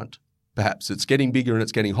fire front? Perhaps it's getting bigger and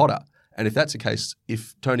it's getting hotter. And if that's the case,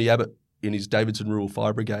 if Tony Abbott in his Davidson Rural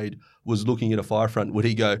Fire Brigade was looking at a fire front, would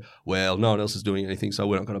he go, well, no one else is doing anything, so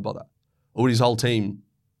we're not going to bother? Or would his whole team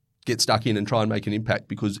get stuck in and try and make an impact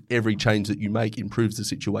because every change that you make improves the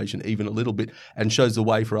situation even a little bit and shows the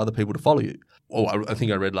way for other people to follow you? Or I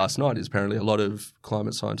think I read last night is apparently a lot of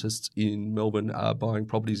climate scientists in Melbourne are buying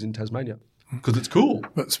properties in Tasmania because it's cool.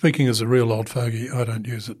 But speaking as a real old fogey, I don't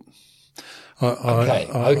use it.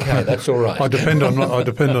 Okay, that's all right. I depend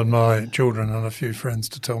on my children and a few friends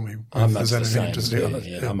to tell me if there's anything interesting on it.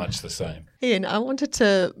 Yeah, I'm much the same. Ian, I wanted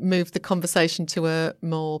to move the conversation to a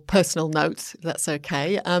more personal note, if that's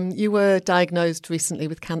okay. You were diagnosed recently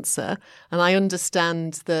with cancer, and I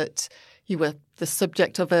understand that you were the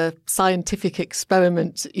subject of a scientific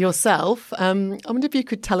experiment yourself. I wonder if you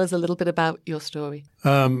could tell us a little bit about your story.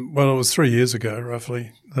 Well, it was 3 years ago,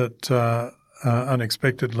 roughly, that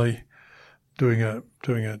unexpectedly doing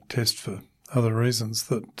a test for other reasons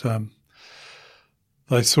that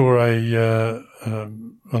they saw a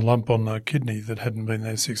lump on the kidney that hadn't been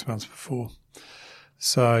there 6 months before.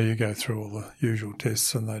 So you go through all the usual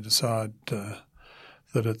tests and they decide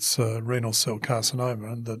that it's renal cell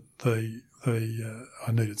carcinoma and that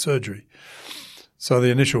I needed surgery. So the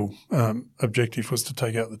initial objective was to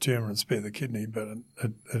take out the tumour and spare the kidney, but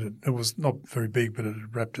it was not very big, but it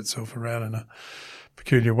had wrapped itself around in a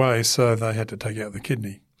peculiar way, so they had to take out the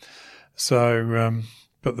kidney. So,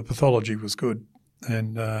 but the pathology was good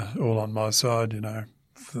and all on my side,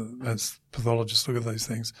 as pathologists look at these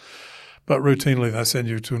things. But routinely they send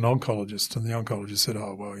you to an oncologist, and the oncologist said,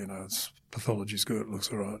 oh, well, pathology's good, it looks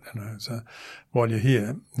all right. So while you're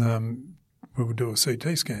here, we would do a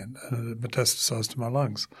CT scan, and it metastasised to my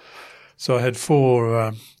lungs. So I had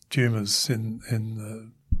 4 tumours in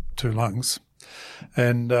the 2 lungs,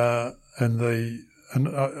 and the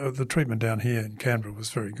treatment down here in Canberra was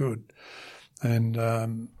very good,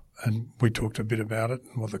 and we talked a bit about it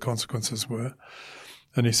and what the consequences were.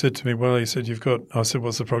 And he said to me, I said,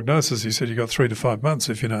 what's the prognosis? He said, you've got 3 to 5 months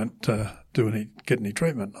if you don't get any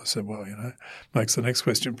treatment. I said, well, makes the next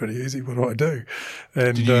question pretty easy. What do I do?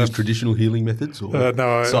 And did you use traditional healing methods or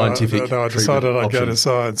scientific I decided I'd options? go to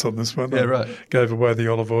science on this one. Yeah, right. Gave away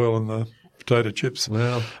the olive oil and the potato chips.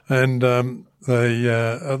 Well, and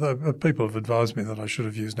other people have advised me that I should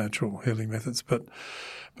have used natural healing methods, but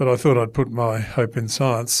I thought I'd put my hope in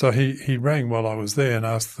science. So he rang while I was there and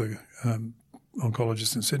asked the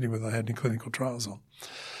oncologist in Sydney whether they had any clinical trials on.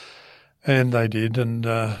 And they did, and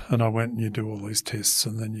I went and you do all these tests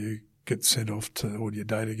and then you get sent off all your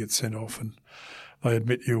data gets sent off and they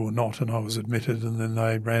admit you or not, and I was admitted, and then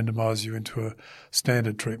they randomise you into a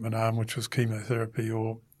standard treatment arm, which was chemotherapy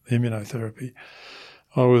or immunotherapy.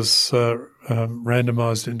 I was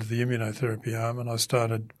randomised into the immunotherapy arm and I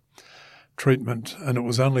started treatment, and it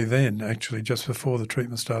was only then, actually, just before the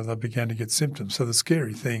treatment started, I began to get symptoms. So the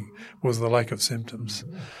scary thing was the lack of symptoms.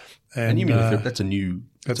 And immunotherapy,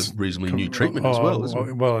 that's a reasonably new treatment as well, isn't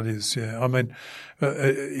it? Well, it is, yeah. I mean,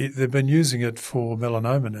 they've been using it for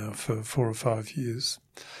melanoma now for 4 or 5 years.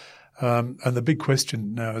 And the big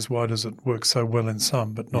question now is why does it work so well in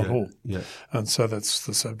some but not all? Yeah. And so that's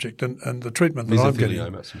the subject. And the treatment that There's I'm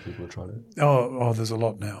getting... some people are trying to... Oh, there's a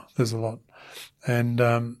lot now. There's a lot. And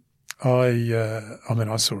I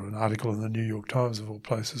saw an article in the New York Times, of all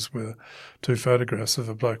places, where 2 photographs of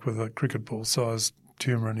a bloke with a cricket ball-sized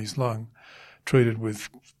tumour in his lung treated with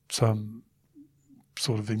some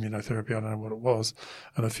sort of immunotherapy, I don't know what it was,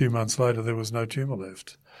 and a few months later there was no tumour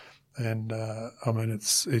left. And when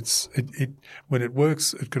it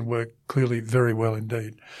works, it can work clearly very well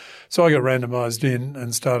indeed. So I got randomised in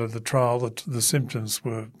and started the trial. The symptoms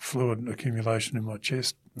were fluid accumulation in my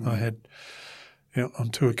chest. I had, on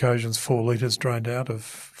 2 occasions, 4 litres drained out of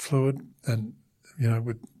fluid, and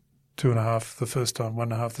with 2.5 the first time,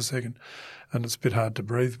 1.5 the second, and it's a bit hard to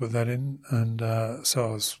breathe with that in. And so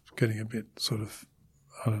I was getting a bit sort of,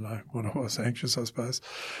 I don't know what I was, anxious, I suppose.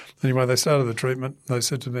 Anyway, they started the treatment. They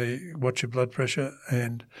said to me, watch your blood pressure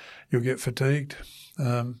and you'll get fatigued.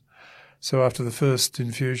 So after the first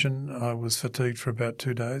infusion, I was fatigued for about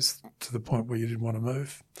 2 days, to the point where you didn't want to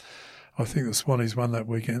move. I think the Swannies won that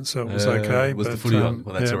weekend, so it was okay. Was the footy on?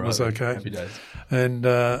 Well, that's all right. It was okay. Happy days. And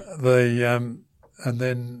and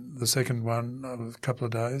then the second one, a couple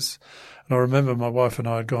of days. And I remember my wife and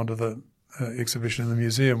I had gone to the exhibition in the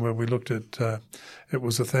museum where we looked at, it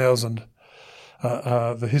was 1,000,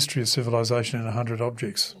 the history of civilization in 100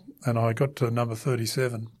 objects. And I got to number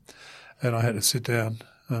 37 and I had to sit down,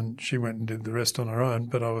 and she went and did the rest on her own,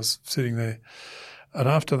 but I was sitting there. And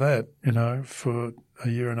after that, for a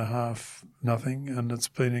year and a half, nothing, and it's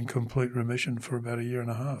been in complete remission for about a year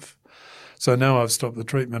and a half. So now I've stopped the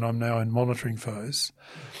treatment. I'm now in monitoring phase.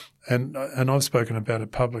 And I've spoken about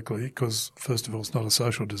it publicly because, first of all, it's not a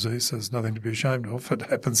social disease, so there's nothing to be ashamed of. It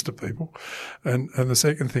happens to people. And the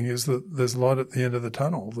second thing is that there's light at the end of the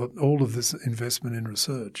tunnel, that all of this investment in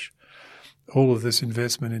research, all of this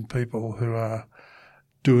investment in people who are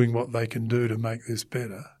doing what they can do to make this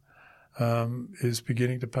better, is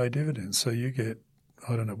beginning to pay dividends. So you get,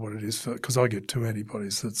 I don't know what it is, because I get 2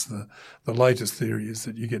 antibodies. That's the latest theory, is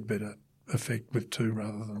that you get better effect with 2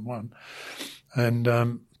 rather than 1. And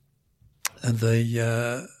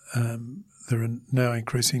there are now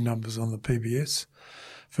increasing numbers on the PBS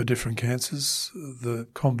for different cancers. The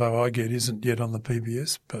combo I get isn't yet on the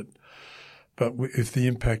PBS, but if the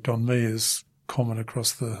impact on me is common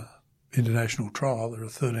across the international trial, there are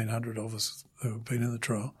 1,300 of us who have been in the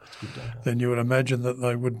trial, then you would imagine that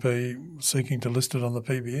they would be seeking to list it on the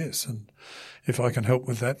PBS. And if I can help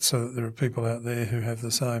with that, so that there are people out there who have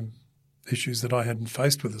the same issues that I hadn't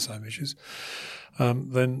faced with the same issues,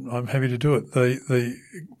 then I'm happy to do it. The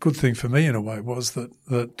good thing for me in a way was or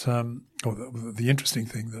the interesting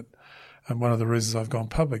thing that, and one of the reasons I've gone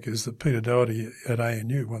public, is that Peter Doherty at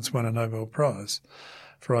ANU once won a Nobel Prize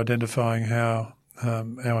for identifying how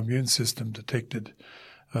our immune system detected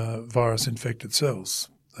virus-infected cells.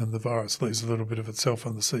 And the virus leaves a little bit of itself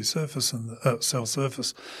on the cell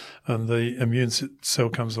surface, and the immune cell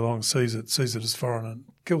comes along, sees it as foreign, and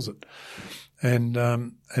kills it. And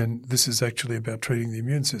this is actually about treating the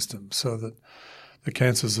immune system, so that the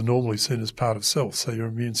cancers are normally seen as part of self, so your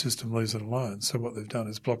immune system leaves it alone. So what they've done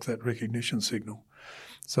is block that recognition signal,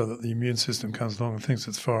 so that the immune system comes along and thinks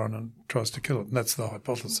it's foreign and tries to kill it. And that's the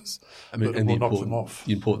hypothesis. I mean, and knock them off.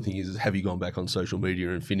 The important thing is, have you gone back on social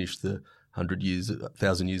media and finished the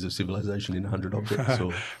 1,000 years of civilization in 100 objects?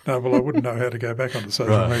 Or? No, well, I wouldn't know how to go back onto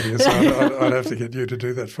social media, so I'd have to get you to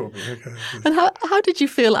do that for me. Okay. And how did you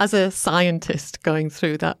feel as a scientist going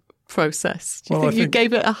through that process? Do you think you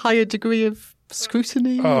gave it a higher degree of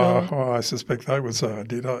scrutiny? I suspect they would say I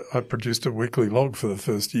did. I produced a weekly log for the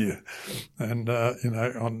first year, and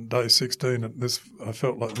on day 16 I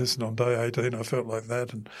felt like this, and on day 18 I felt like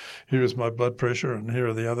that, and here is my blood pressure, and here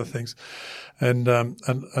are the other things, and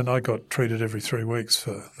I got treated every 3 weeks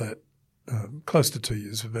for that, close to 2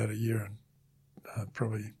 years, about a year and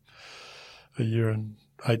probably a year and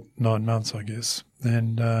 8-9 months, I guess,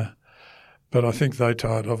 and. But I think they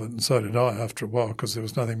tired of it, and so did I after a while, because there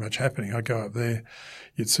was nothing much happening. I'd go up there,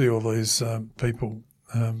 you'd see all these people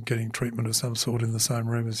getting treatment of some sort in the same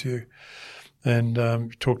room as you, and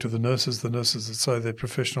you talk to the nurses would say their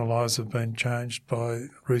professional lives have been changed by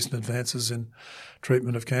recent advances in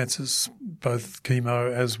treatment of cancers, both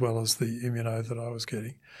chemo as well as the immuno that I was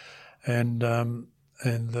getting. And I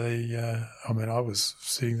was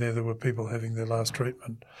sitting there were people having their last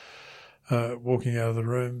treatment, walking out of the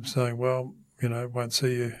room saying, well, won't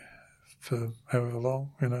see you for however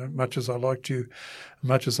long, much as I liked you,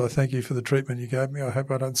 much as I thank you for the treatment you gave me, I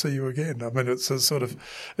hope I don't see you again. I mean, it's a sort of,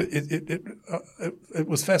 it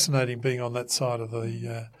was fascinating being on that side of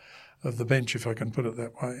the bench, if I can put it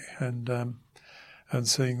that way. And and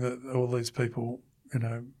seeing that all these people,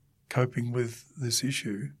 coping with this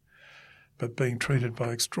issue, but being treated by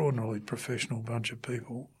extraordinarily professional bunch of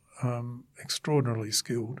people, extraordinarily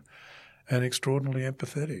skilled and extraordinarily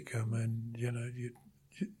empathetic. I mean, you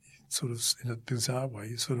sort of, in a bizarre way,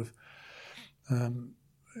 you sort of,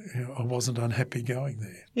 I wasn't unhappy going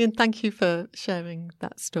there. Ian, thank you for sharing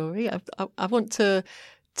that story. I want to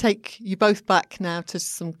take you both back now to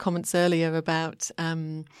some comments earlier about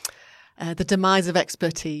the demise of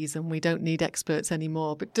expertise, and we don't need experts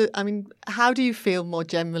anymore. But how do you feel more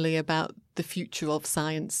generally about the future of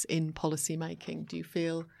science in policy making? Do you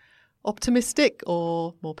feel optimistic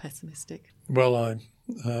or more pessimistic? Well,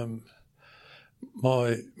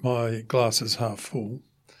 my glass is half full,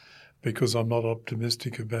 because I'm not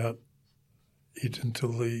optimistic about it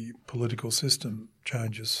until the political system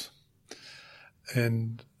changes,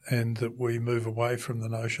 and that we move away from the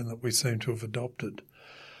notion that we seem to have adopted,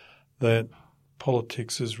 that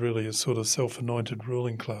politics is really a sort of self-anointed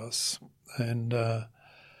ruling class, and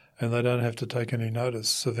they don't have to take any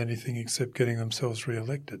notice of anything except getting themselves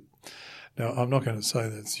re-elected. Now, I'm not going to say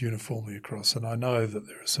that's uniformly across, and I know that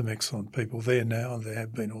there are some excellent people there now, and there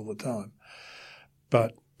have been all the time.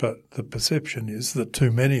 But the perception is that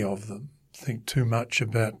too many of them think too much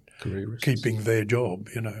about keeping their job,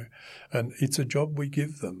 and it's a job we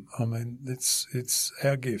give them. I mean, it's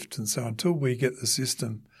our gift. And so until we get the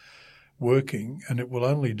system working, and it will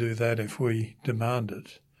only do that if we demand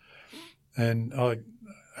it. And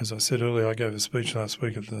as I said earlier, I gave a speech last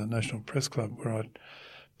week at the National Press Club where I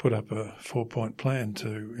put up a 4-point plan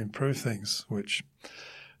to improve things, which,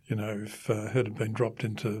 if it had been dropped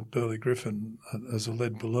into Burley Griffin as a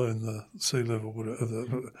lead balloon, the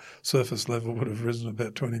the surface level would have risen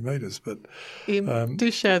about 20 metres. But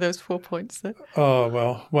do share those 4 points, though. Oh,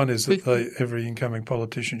 well, one is that every incoming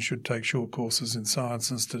politician should take short courses in science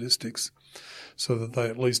and statistics so that they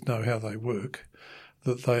at least know how they work,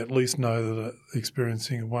 that they at least know that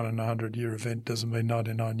experiencing a 1 in 100-year event doesn't mean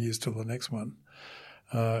 99 years till the next one,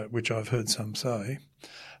 which I've heard some say.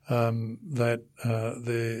 That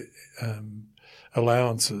their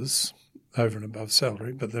allowances over and above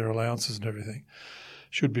salary, but their allowances and everything,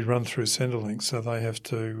 should be run through Centrelink, so they have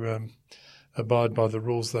to abide by the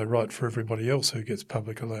rules they write for everybody else who gets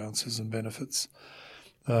public allowances and benefits.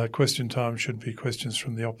 Question time should be questions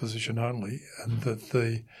from the opposition only, and that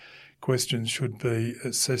the questions should be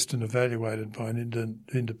assessed and evaluated by an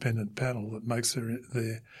independent panel that makes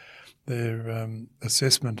their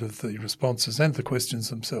assessment of the responses and the questions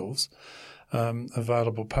themselves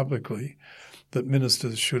available publicly, that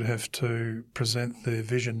ministers should have to present their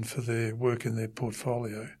vision for their work in their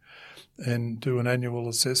portfolio and do an annual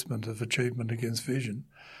assessment of achievement against vision,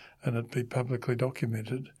 and it be publicly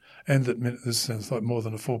documented. And that this sounds like more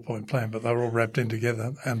than a 4-point plan, but they're all wrapped in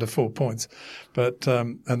together under 4 points. But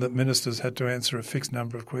and that ministers had to answer a fixed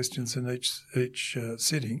number of questions in each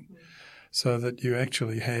sitting, so that you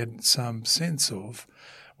actually had some sense of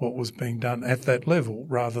what was being done at that level,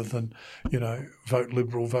 rather than, vote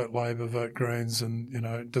Liberal, vote Labor, vote Greens, and,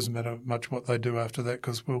 it doesn't matter much what they do after that,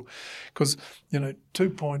 because 2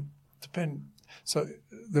 point depend. So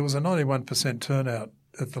there was a 91% turnout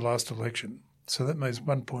at the last election. So that means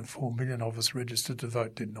 1.4 million of us registered to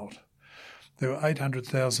vote did not. There were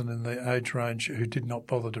 800,000 in the age range who did not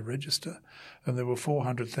bother to register, and there were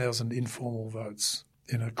 400,000 informal votes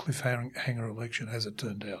in a cliffhanger election, as it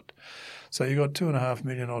turned out. So you got 2.5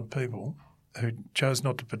 million odd people who chose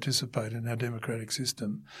not to participate in our democratic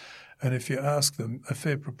system. And if you ask them, a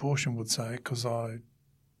fair proportion would say, because I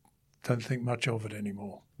don't think much of it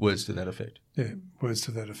anymore. Words to that effect. Yeah, words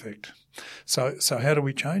to that effect. So how do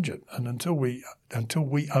we change it? And until we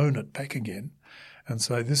own it back again and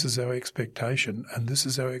say, this is our expectation, and this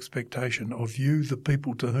is our expectation of you, the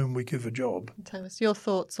people to whom we give a job. Thomas, your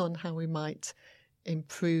thoughts on how we might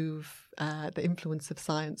improve the influence of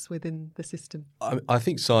science within the system? I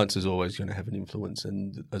think science is always going to have an influence,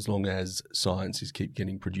 and as long as science is keep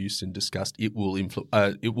getting produced and discussed, it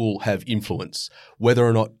will have influence. Whether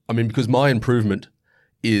or not, because my improvement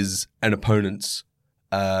is an opponent's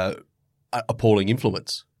appalling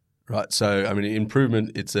influence, right? So,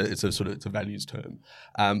 improvement, it's a values term,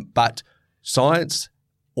 but science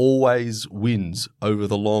always wins over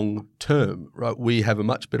the long term, right? We have a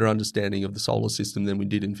much better understanding of the solar system than we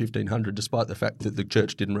did in 1500, despite the fact that the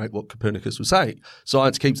church didn't rate what Copernicus was saying.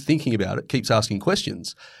 Science keeps thinking about it, keeps asking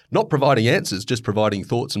questions, not providing answers, just providing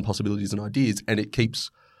thoughts and possibilities and ideas, and it keeps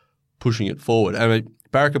pushing it forward.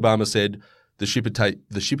 Barack Obama said the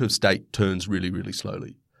ship of state turns really, really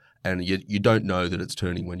slowly, and yet you don't know that it's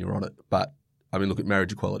turning when you're on it. But, look at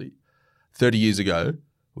marriage equality. 30 years ago,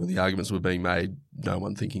 when the arguments were being made, no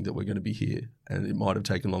one thinking that we're going to be here, and it might have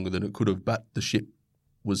taken longer than it could have, but the ship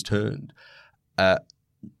was turned. I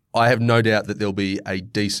have no doubt that there'll be a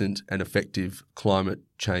decent and effective climate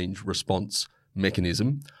change response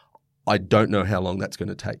mechanism. I don't know how long that's going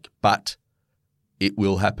to take, but it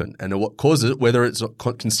will happen. And what causes it, whether it's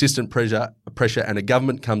consistent pressure and a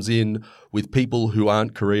government comes in with people who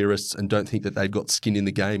aren't careerists and don't think that they've got skin in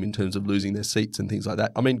the game in terms of losing their seats and things like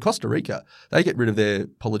that. I mean, Costa Rica, they get rid of their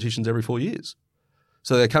politicians every 4 years.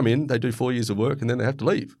 So they come in, they do 4 years of work, and then they have to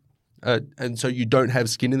leave. And so you don't have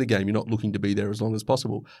skin in the game. You're not looking to be there as long as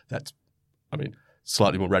possible. That's, I mean,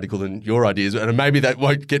 slightly more radical than your ideas, and maybe that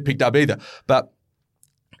won't get picked up either. But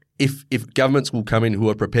if governments will come in who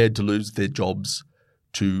are prepared to lose their jobs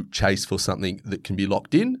to chase for something that can be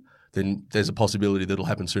locked in, then there's a possibility that it'll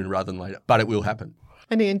happen sooner rather than later. But it will happen.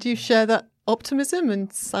 And Ian, do you share that optimism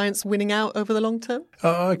and science winning out over the long term?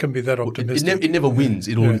 I can be that optimistic. It never wins.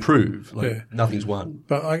 It'll improve. Nothing's won.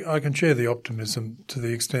 But I can share the optimism to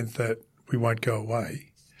the extent that we won't go away.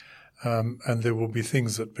 And there will be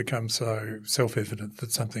things that become so self-evident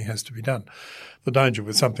that something has to be done. The danger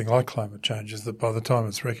with something like climate change is that by the time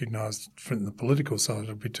it's recognised from the political side,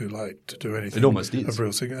 it'll be too late to do anything. It almost is. Of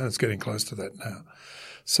real significance, and it's getting close to that now.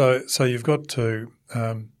 So you've got to,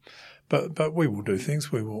 but we will do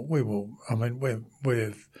things. We will. I mean,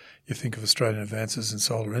 you think of Australian advances in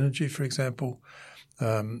solar energy, for example,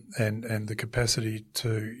 and the capacity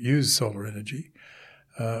to use solar energy.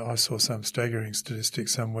 I saw some staggering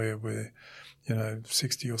statistics somewhere where,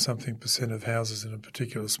 60 or something % of houses in a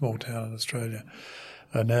particular small town in Australia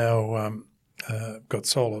are now got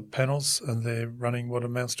solar panels, and they're running what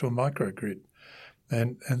amounts to a microgrid.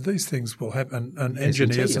 And these things will happen, and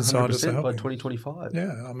engineers and scientists are helping. By 2025.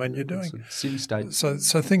 Yeah, I mean, you're doing city state. So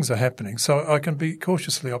things are happening. So I can be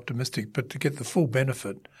cautiously optimistic, but to get the full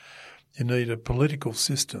benefit, you need a political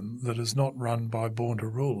system that is not run by born-to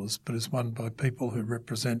rulers, but is run by people who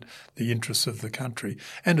represent the interests of the country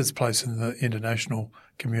and its place in the international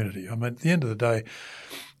community. I mean, at the end of the day,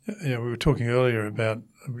 we were talking earlier about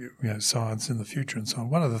science in the future and so on.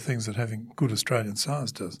 One of the things that having good Australian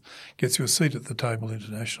science does gets you a seat at the table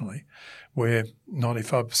internationally, where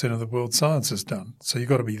 95% of the world's science is done. So you've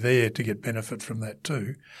got to be there to get benefit from that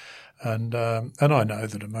too. And I know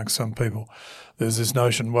that amongst some people there's this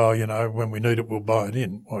notion, well, when we need it, we'll buy it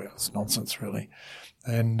in. Well, it's nonsense, really.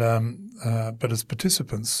 And but as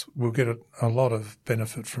participants, we'll get a lot of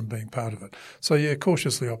benefit from being part of it. So, yeah,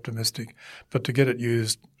 cautiously optimistic. But to get it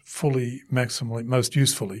used fully, maximally, most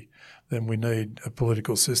usefully, then we need a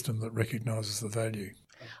political system that recognises the value.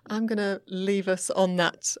 I'm going to leave us on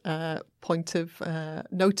that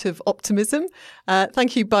note of optimism.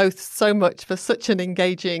 Thank you both so much for such an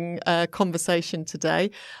engaging conversation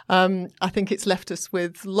today. I think it's left us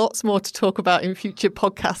with lots more to talk about in future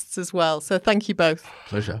podcasts as well. So thank you both.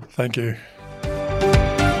 Pleasure. Thank you.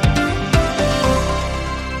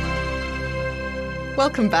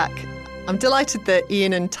 Welcome back. I'm delighted that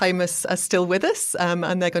Ian and Tamus are still with us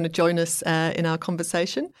and they're going to join us in our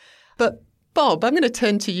conversation. But Bob, I'm going to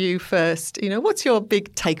turn to you first. What's your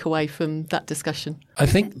big takeaway from that discussion? I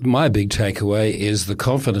think my big takeaway is the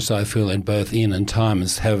confidence I feel in both Ian and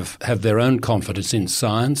Tamus have their own confidence in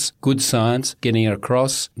science, good science, getting it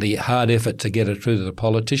across, the hard effort to get it through to the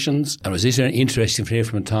politicians. And it was interesting to hear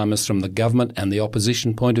from Tamus from the government and the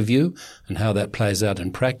opposition point of view and how that plays out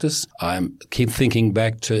in practice. I keep thinking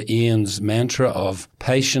back to Ian's mantra of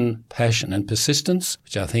patience, passion and persistence,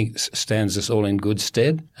 which I think stands us all in good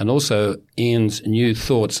stead. And also Ian's new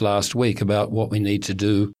thoughts last week about what we need to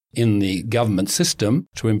do in the government system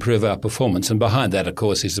to improve our performance. And behind that, of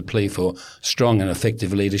course, is a plea for strong and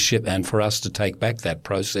effective leadership and for us to take back that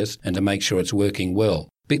process and to make sure it's working well.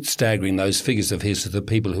 Bit staggering, those figures of his, to the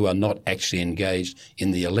people who are not actually engaged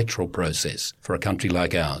in the electoral process for a country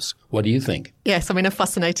like ours. What do you think? Yes, a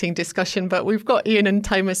fascinating discussion, but we've got Ian and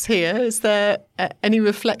Tamus here. Is there any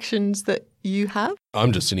reflections that you have?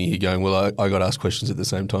 I'm just sitting here going, well, I got asked questions at the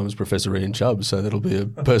same time as Professor Ian Chubb, so that'll be a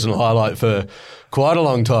personal highlight for quite a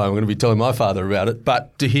long time. I'm going to be telling my father about it.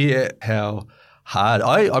 But to hear how hard,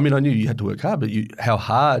 I knew you had to work hard, but how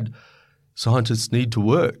hard scientists need to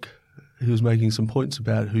work. He was making some points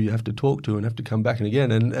about who you have to talk to and have to come back and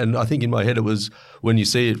again. And I think in my head it was when you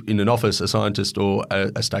see it in an office, a scientist or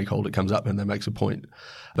a stakeholder comes up and they makes a point.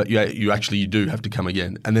 But you do have to come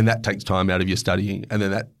again. And then that takes time out of your studying, and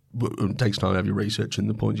then that takes time out of your research and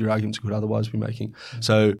the points your arguments could otherwise be making.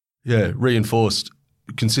 So, reinforced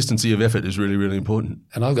consistency of effort is really, really important.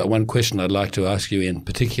 And I've got one question I'd like to ask you in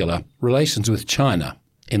particular. Relations with China.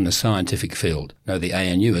 in the scientific field. Now, the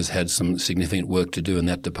ANU has had some significant work to do in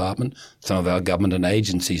that department. Some of our government and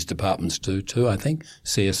agencies departments do too, I think,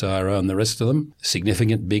 CSIRO and the rest of them.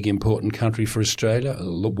 Significant, big, important country for Australia,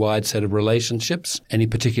 a wide set of relationships. Any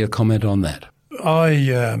particular comment on that?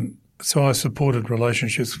 So I supported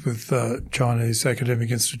relationships with Chinese academic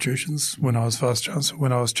institutions when I was Vice-Chancellor,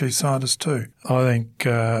 when I was Chief Scientist too. I think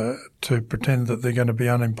to pretend that they're going to be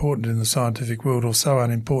unimportant in the scientific world or so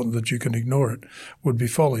unimportant that you can ignore it would be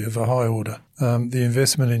folly of a high order. The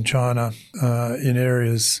investment in China in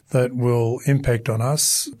areas that will impact on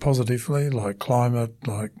us positively, like climate,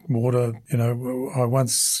 like water. I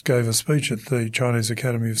once gave a speech at the Chinese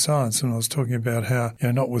Academy of Science and I was talking about how,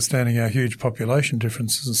 notwithstanding our huge population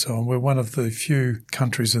differences and so on, we're one of the few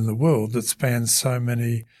countries in the world that spans so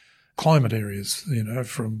many climate areas,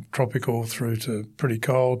 from tropical through to pretty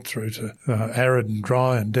cold, through to arid and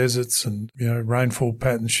dry and deserts and, rainfall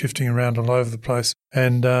patterns shifting around all over the place.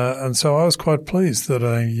 And so I was quite pleased that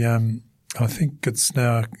I think it's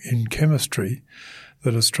now in chemistry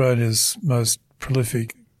that Australia's most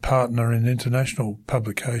prolific partner in international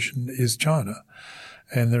publication is China.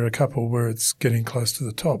 And there are a couple where it's getting close to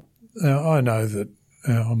the top. Now, I know that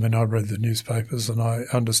I read the newspapers and I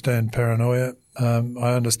understand paranoia.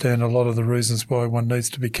 I understand a lot of the reasons why one needs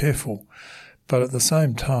to be careful. But at the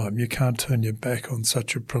same time, you can't turn your back on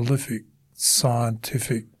such a prolific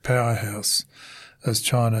scientific powerhouse as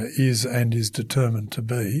China is and is determined to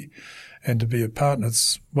be, and to be a partner.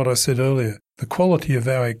 It's what I said earlier. The quality of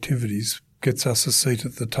our activities gets us a seat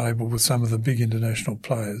at the table with some of the big international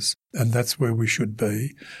players, and that's where we should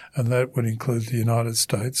be. And that would include the United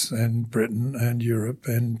States and Britain and Europe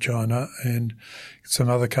and China and some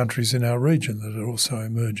other countries in our region that are also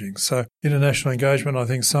emerging. So international engagement, I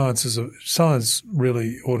think science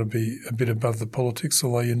really ought to be a bit above the politics,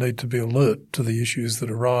 although you need to be alert to the issues that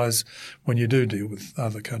arise when you do deal with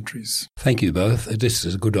other countries. Thank you both. This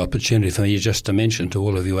is a good opportunity for me just to mention to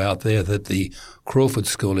all of you out there that the Crawford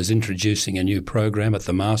School is introducing a new program at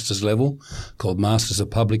the master's level called Masters of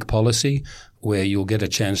Public Policy, where you'll get a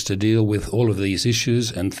chance to deal with all of these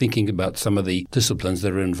issues and thinking about some of the disciplines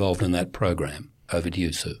that are involved in that program. Over to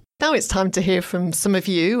you, Sue. Now it's time to hear from some of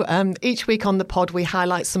you. Each week on the pod, we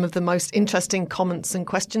highlight some of the most interesting comments and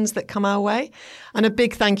questions that come our way. And a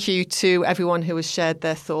big thank you to everyone who has shared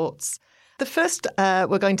their thoughts. The first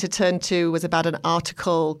we're going to turn to was about an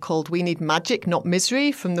article called We Need Magic, Not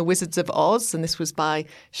Misery from the Wizards of Oz, and this was by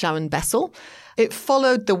Sharon Bessell. It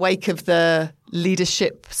followed the wake of the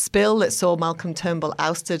leadership spill that saw Malcolm Turnbull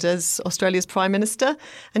ousted as Australia's Prime Minister.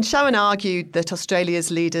 And Sharon argued that Australia's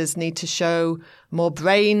leaders need to show more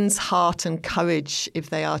brains, heart and courage if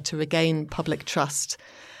they are to regain public trust.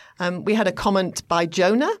 We had a comment by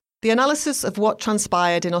Jonah. The analysis of what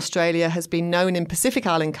transpired in Australia has been known in Pacific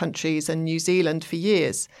Island countries and New Zealand for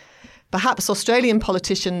years. Perhaps Australian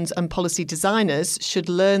politicians and policy designers should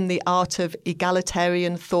learn the art of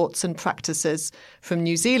egalitarian thoughts and practices from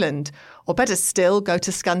New Zealand, or better still, go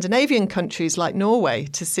to Scandinavian countries like Norway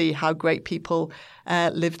to see how great people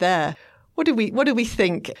live there. What do we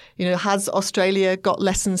think? Has Australia got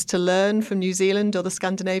lessons to learn from New Zealand or the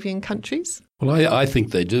Scandinavian countries? Well, I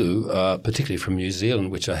think they do, particularly from New Zealand,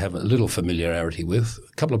 which I have a little familiarity with.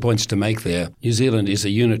 A couple of points to make there. New Zealand is a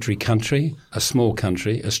unitary country, a small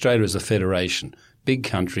country. Australia is a federation. Big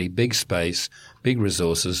country, big space, big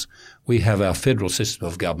resources. We have our federal system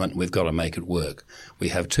of government and we've got to make it work. We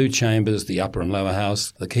have two chambers, the upper and lower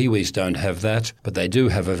house. The Kiwis don't have that, but they do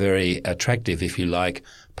have a very attractive, if you like,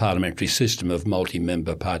 parliamentary system of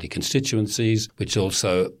multi-member party constituencies, which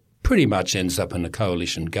also pretty much ends up in a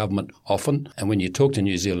coalition government often. And when you talk to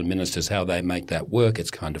New Zealand ministers how they make that work,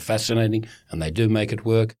 it's kind of fascinating, and they do make it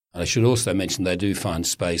work. And I should also mention they do find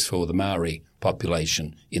space for the Maori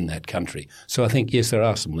population in that country. So I think, yes, there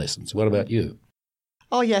are some lessons. What about you?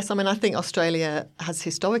 Oh, yes. I think Australia has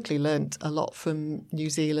historically learnt a lot from New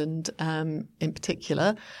Zealand in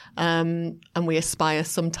particular, and we aspire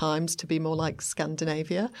sometimes to be more like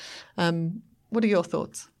Scandinavia. What are your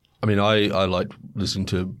thoughts? I like listening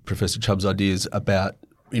to Professor Chubb's ideas about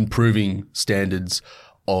improving standards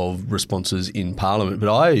of responses in Parliament,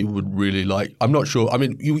 but I would really like – I'm not sure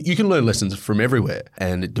 – you can learn lessons from everywhere,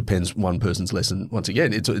 and it depends one person's lesson. Once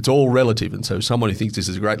again, it's all relative, and so someone who thinks this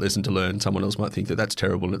is a great lesson to learn, someone else might think that that's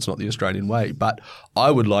terrible and it's not the Australian way. But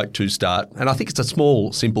I would like to start – and I think it's a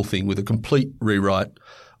small, simple thing with a complete rewrite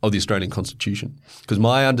of the Australian Constitution, because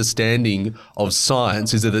my understanding of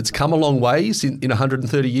science is that it's come a long ways in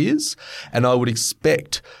 130 years, and I would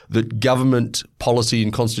expect that government policy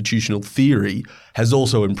and constitutional theory has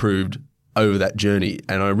also improved over that journey.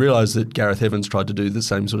 And I realised that Gareth Evans tried to do the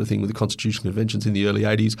same sort of thing with the Constitutional Conventions in the early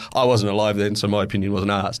 80s. I wasn't alive then, so my opinion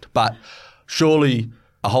wasn't asked. But surely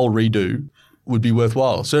a whole redo would be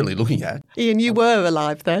worthwhile, certainly looking at. Ian, you were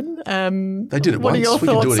alive then. They did it what once. Are your we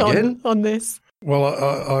can do thoughts it again. on this? Well,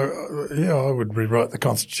 I would rewrite the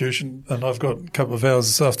Constitution, and I've got a couple of hours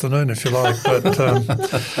this afternoon if you like. But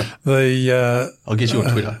I'll get you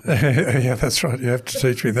on Twitter. Yeah, that's right. You have to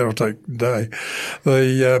teach me. That'll take a day.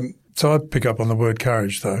 So I pick up on the word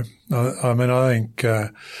courage, though. I mean, I think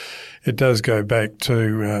it does go back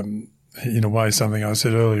to, in a way, something I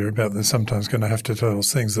said earlier about they're sometimes going to have to tell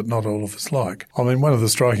us things that not all of us like. I mean, one of the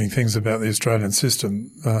striking things about the Australian system,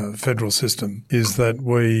 federal system, is that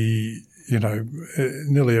we,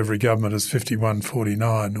 nearly every government is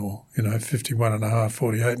 51-49 or, 51.5,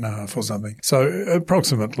 48.5 or something. So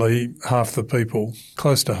approximately half the people,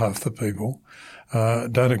 close to half the people,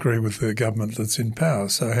 don't agree with the government that's in power.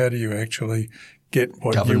 So how do you actually get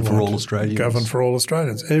what govern you want? For all Australians. Govern for all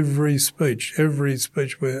Australians. Every speech we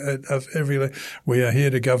are here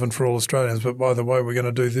to govern for all Australians, but by the way, we're going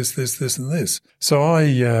to do this, this, this and this. So I,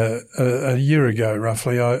 a year ago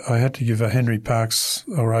roughly, I had to give a Henry Parkes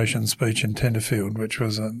oration speech in Tenterfield, which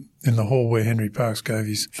was in the hall where Henry Parkes gave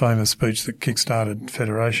his famous speech that kick-started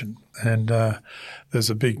Federation. And there's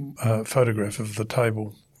a big photograph of the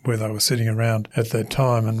table where they were sitting around at that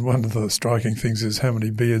time. And one of the striking things is how many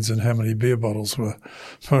beards and how many beer bottles were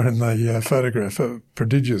in the photograph. A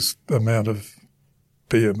prodigious amount of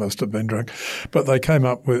beer must have been drunk. But they came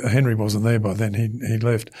up with – Henry wasn't there by then. He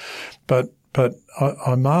left. But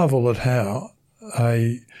I marvel at how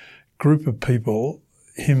a group of people,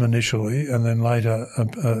 him initially and then later a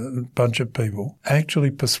bunch of people, actually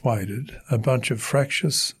persuaded a bunch of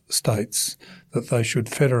fractious states that they should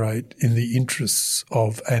federate in the interests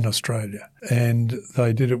of an Australia. And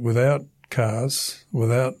they did it without cars,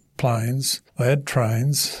 without planes. They had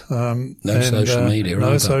trains. No social media.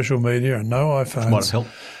 No social media and no iPhones. Might have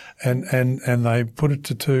helped. And they put it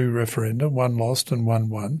to 2 referenda, one lost and one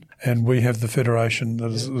won. And we have the federation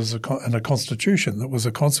that is a constitution that was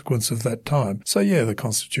a consequence of that time. So yeah, the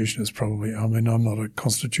constitution is probably, I mean, I'm not a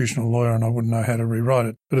constitutional lawyer and I wouldn't know how to rewrite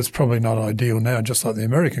it, but it's probably not ideal now, just like the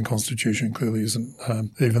American constitution clearly isn't,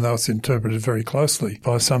 even though it's interpreted very closely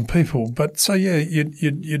by some people. But so yeah,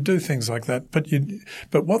 you do things like that, but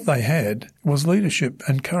what they had was leadership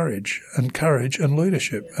and courage and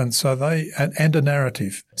leadership. And so and a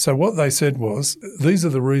narrative. So what they said was, these are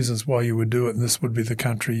the reasons why you would do it and this would be the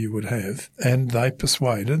country you would have. And they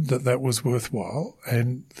persuaded that was worthwhile.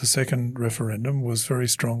 And the second referendum was very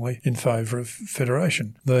strongly in favour of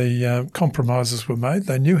federation. The compromises were made.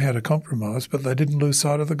 They knew how to compromise, but they didn't lose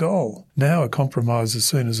sight of the goal. Now a compromise is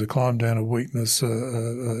seen as a climb down of weakness,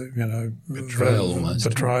 betrayal almost.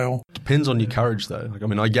 Betrayal. Depends on your courage, though.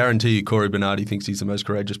 I guarantee you Cory Bernardi thinks he's the most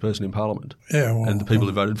courageous person in Parliament. Yeah, well, and the people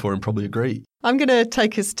who voted for him probably agree. I'm going to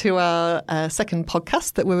take us to our second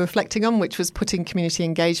podcast that we're reflecting on, which was putting community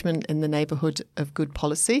engagement in the neighbourhood of good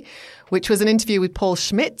policy, which was an interview with Paul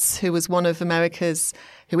Schmitz, who is one of America's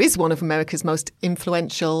most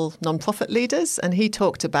influential non-profit leaders. And he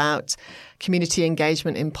talked about community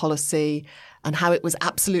engagement in policy and how it was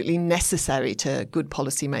absolutely necessary to good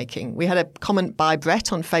policy making. We had a comment by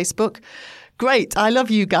Brett on Facebook. Great, I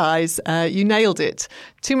love you guys. You nailed it.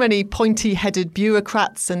 Too many pointy-headed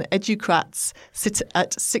bureaucrats and educrats sit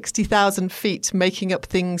at 60,000 feet making up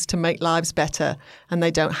things to make lives better, and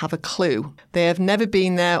they don't have a clue. They have never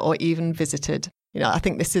been there or even visited. I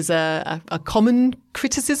think this is a common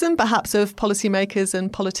criticism, perhaps, of policymakers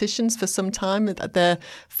and politicians for some time, that they're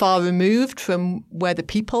far removed from where the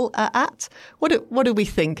people are at. What do we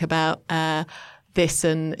think about this?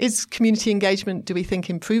 And is community engagement, do we think,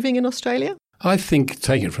 improving in Australia? I think,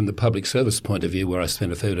 taking it from the public service point of view, where I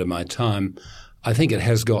spent a third of my time, I think it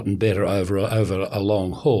has gotten better over a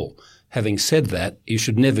long haul. Having said that, you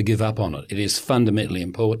should never give up on it. It is fundamentally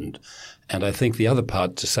important. And I think the other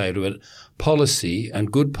part to say to it, policy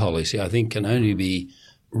and good policy, I think, can only be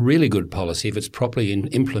really good policy if it's properly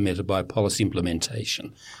implemented by policy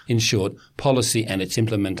implementation. In short, policy and its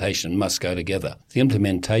implementation must go together. The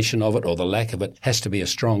implementation of it, or the lack of it, has to be a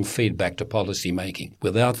strong feedback to policy making.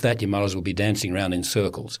 Without that, you might as well be dancing around in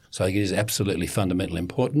circles. So it is absolutely fundamentally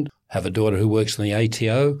important. I have a daughter who works in the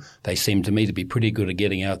ATO. They seem to me to be pretty good at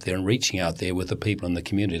getting out there and reaching out there with the people in the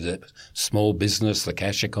community, the small business, the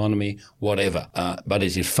cash economy, whatever. But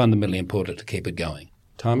it is fundamentally important to keep it going.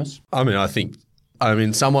 Thomas? I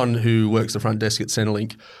mean, someone who works the front desk at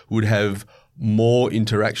Centrelink would have more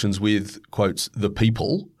interactions with, quotes, the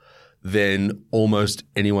people than almost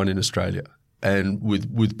anyone in Australia. and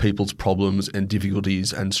with people's problems and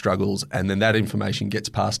difficulties and struggles, and then that information gets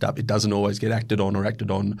passed up. It doesn't always get acted on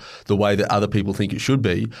the way that other people think it should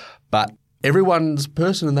be, but everyone's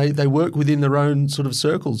person and they work within their own sort of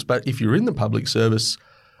circles. But if you're in the public service,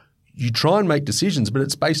 you try and make decisions, but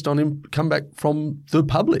it's based on come back from the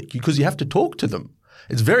public because you have to talk to them.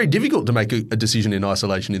 It's very difficult to make a decision in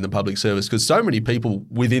isolation in the public service because so many people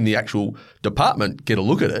within the actual department get a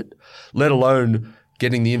look at it, let alone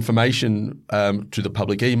getting the information to the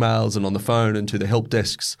public emails and on the phone and to the help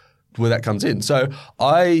desks where that comes in. So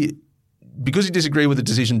because you disagree with the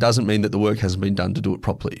decision doesn't mean that the work hasn't been done to do it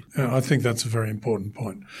properly. Yeah, I think that's a very important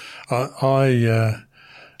point. I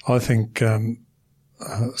think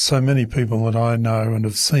so many people that I know and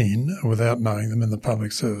have seen without knowing them in the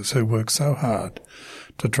public service who work so hard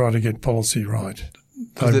to try to get policy right.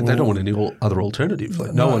 They don't want any other alternative.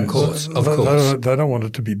 Like, of course. They don't want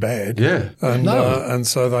it to be bad. Yeah. And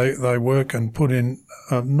so they work and put in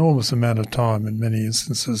an enormous amount of time in many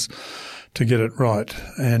instances to get it right.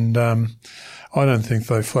 And I don't think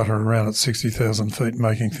they flutter around at 60,000 feet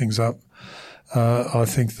making things up. I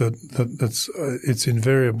think that it's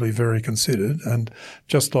invariably very considered, and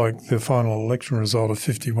just like the final election result of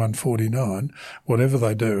 51-49, whatever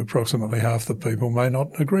they do, approximately half the people may not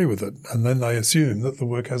agree with it, and then they assume that the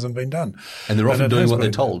work hasn't been done. And they're often doing what they're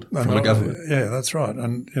told from the government. Yeah, that's right.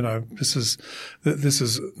 And this is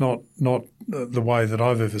not the way that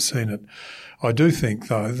I've ever seen it. I do think,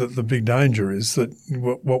 though, that the big danger is that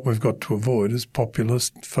what we've got to avoid is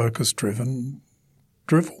populist, focus-driven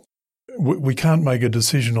drivel. We can't make a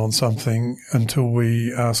decision on something until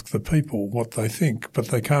we ask the people what they think, but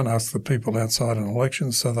they can't ask the people outside an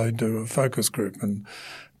election, so they do a focus group and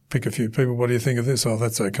pick a few people. What do you think of this? Oh,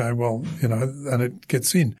 that's okay. Well, and it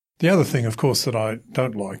gets in. The other thing, of course, that I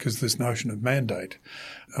don't like is this notion of mandate.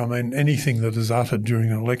 I mean, anything that is uttered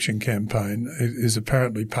during an election campaign is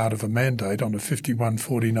apparently part of a mandate on a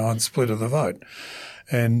 51-49 split of the vote.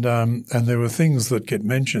 And there were things that get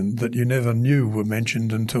mentioned that you never knew were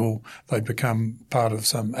mentioned until they become part of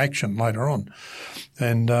some action later on.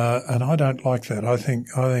 And I don't like that. I think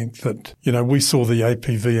that, we saw the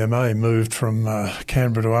APVMA moved from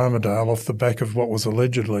Canberra to Armidale off the back of what was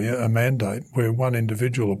allegedly a mandate where one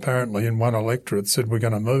individual apparently in one electorate said we're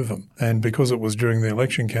going to move them. And because it was during the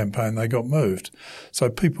election campaign, they got moved. So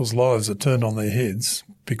people's lives are turned on their heads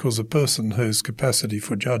because a person whose capacity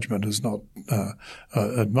for judgment is not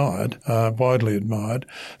widely admired.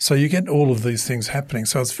 So you get all of these things happening.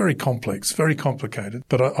 So it's very complex, very complicated.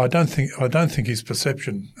 But I don't think his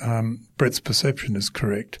perception, Brett's perception, is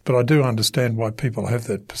correct. But I do understand why people have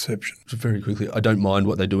that perception. Very quickly, I don't mind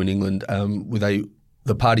what they do in England.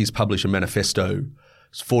 The parties publish a manifesto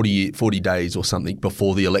 40 days or something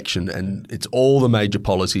before the election, and it's all the major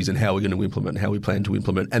policies and how we're going to implement, how we plan to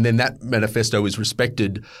implement. And then that manifesto is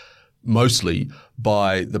respected mostly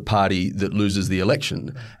by the party that loses the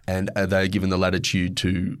election, and they're given the latitude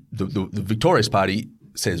to the victorious party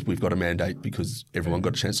says we've got a mandate because everyone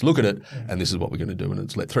got a chance to look at it and this is what we're going to do, and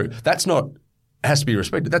it's let through. Has to be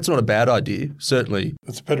respected. That's not a bad idea, certainly.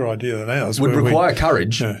 It's a better idea than ours. Would require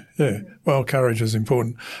courage. Yeah. Well, courage is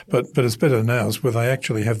important, but it's better than ours where they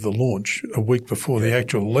actually have the launch a week before the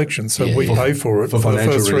actual election, so we pay for it for the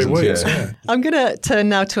first 3 weeks. Yeah. I'm going to turn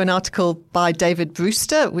now to an article by David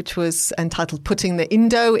Brewster, which was entitled Putting the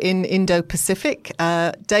Indo in Indo-Pacific.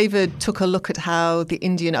 David took a look at how the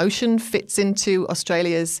Indian Ocean fits into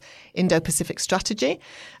Australia's Indo-Pacific strategy.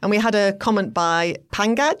 And we had a comment by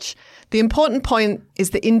Pangaj. The important point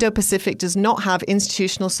is the Indo-Pacific does not have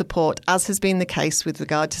institutional support, as has been the case with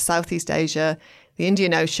regard to Southeast Asia, the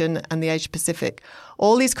Indian Ocean and the Asia-Pacific.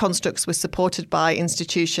 All these constructs were supported by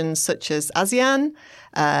institutions such as ASEAN,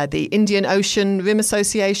 the Indian Ocean Rim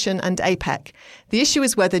Association and APEC. The issue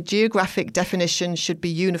is whether geographic definition should be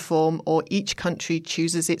uniform or each country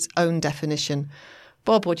chooses its own definition.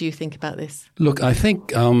 Bob, what do you think about this? Look, I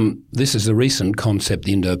think this is a recent concept,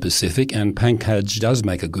 the Indo-Pacific, and Pankaj does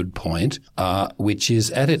make a good point, which is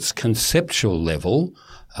at its conceptual level,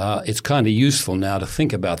 it's kind of useful now to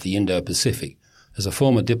think about the Indo-Pacific. As a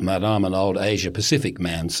former diplomat, I'm an old Asia-Pacific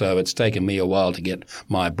man, so it's taken me a while to get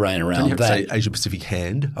my brain around that. Don't you have to say Asia-Pacific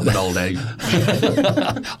hand? I'm an old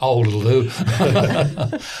Asia. Old Lou.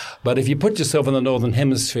 But if you put yourself in the Northern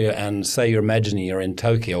Hemisphere and say you're imagining you're in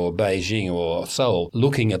Tokyo or Beijing or Seoul,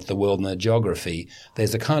 looking at the world and the geography,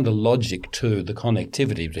 there's a kind of logic to the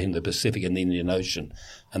connectivity between the Pacific and the Indian Ocean.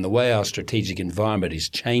 And the way our strategic environment is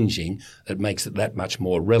changing, it makes it that much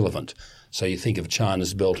more relevant. So you think of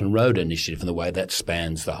China's Belt and Road Initiative and the way that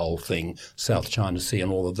spans the whole thing, South China Sea and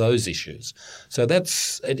all of those issues. So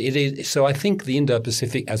that's it. So I think the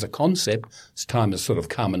Indo-Pacific as a concept, its time has sort of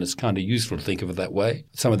come, and it's kind of useful to think of it that way.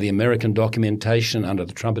 Some of the American documentation under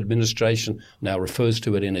the Trump administration now refers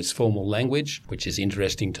to it in its formal language, which is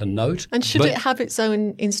interesting to note. And should it have its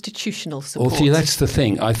own institutional support? Well, see, that's the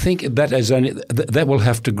thing. I think that will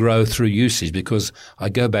have to grow through usage, because I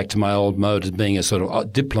go back to my old mode as being a sort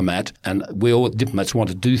of diplomat, and we all diplomats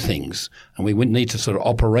want to do things, and we need to sort of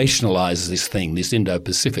operationalize this thing, this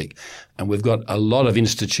Indo-Pacific. And we've got a lot of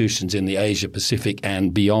institutions in the Asia-Pacific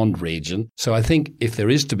and beyond region. So I think if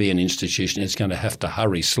there is to be an institution, it's going to have to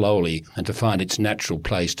hurry slowly and to find its natural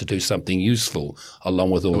place to do something useful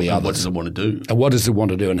along with all the others. What does it want to do? And what does it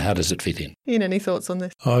want to do, and how does it fit in? Ian, any thoughts on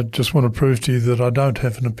this? I just want to prove to you that I don't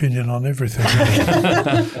have an opinion on everything.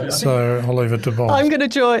 So I'll leave it to Bob. I'm going to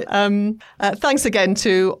join. Thanks again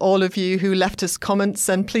to all of you who left us comments,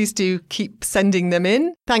 and please do keep sending them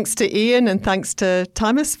in. Thanks to Ian and thanks to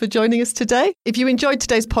Timus for joining us today. If you enjoyed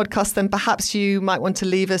today's podcast, then perhaps you might want to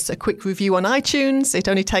leave us a quick review on iTunes. It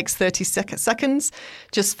only takes 30 seconds.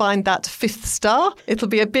 Just find that 5th star. It'll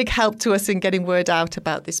be a big help to us in getting word out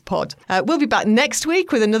about this pod. We'll be back next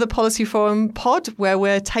week with another Policy Forum pod where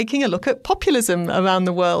we're taking a look at populism around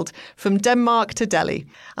the world, from Denmark to Delhi.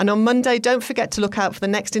 And on Monday, don't forget to look out for the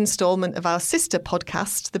next instalment of our sister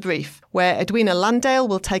podcast, The Brief, where Edwina Landale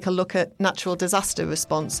will take a look at natural disaster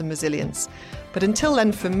response and resilience. But until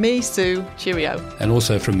then, from me, Sue, cheerio. And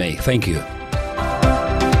also from me, thank you.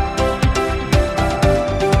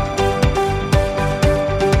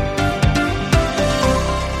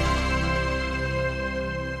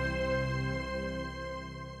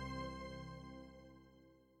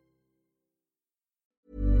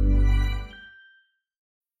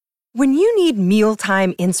 When you need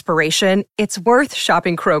mealtime inspiration, it's worth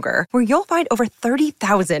shopping Kroger, where you'll find over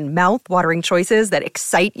 30,000 mouth-watering choices that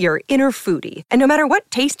excite your inner foodie. And no matter what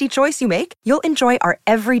tasty choice you make, you'll enjoy our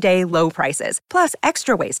everyday low prices, plus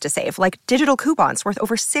extra ways to save, like digital coupons worth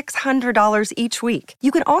over $600 each week.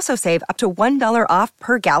 You can also save up to $1 off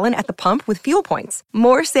per gallon at the pump with fuel points.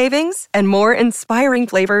 More savings and more inspiring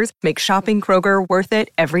flavors make shopping Kroger worth it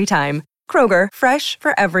every time. Kroger, fresh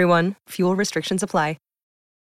for everyone. Fuel restrictions apply.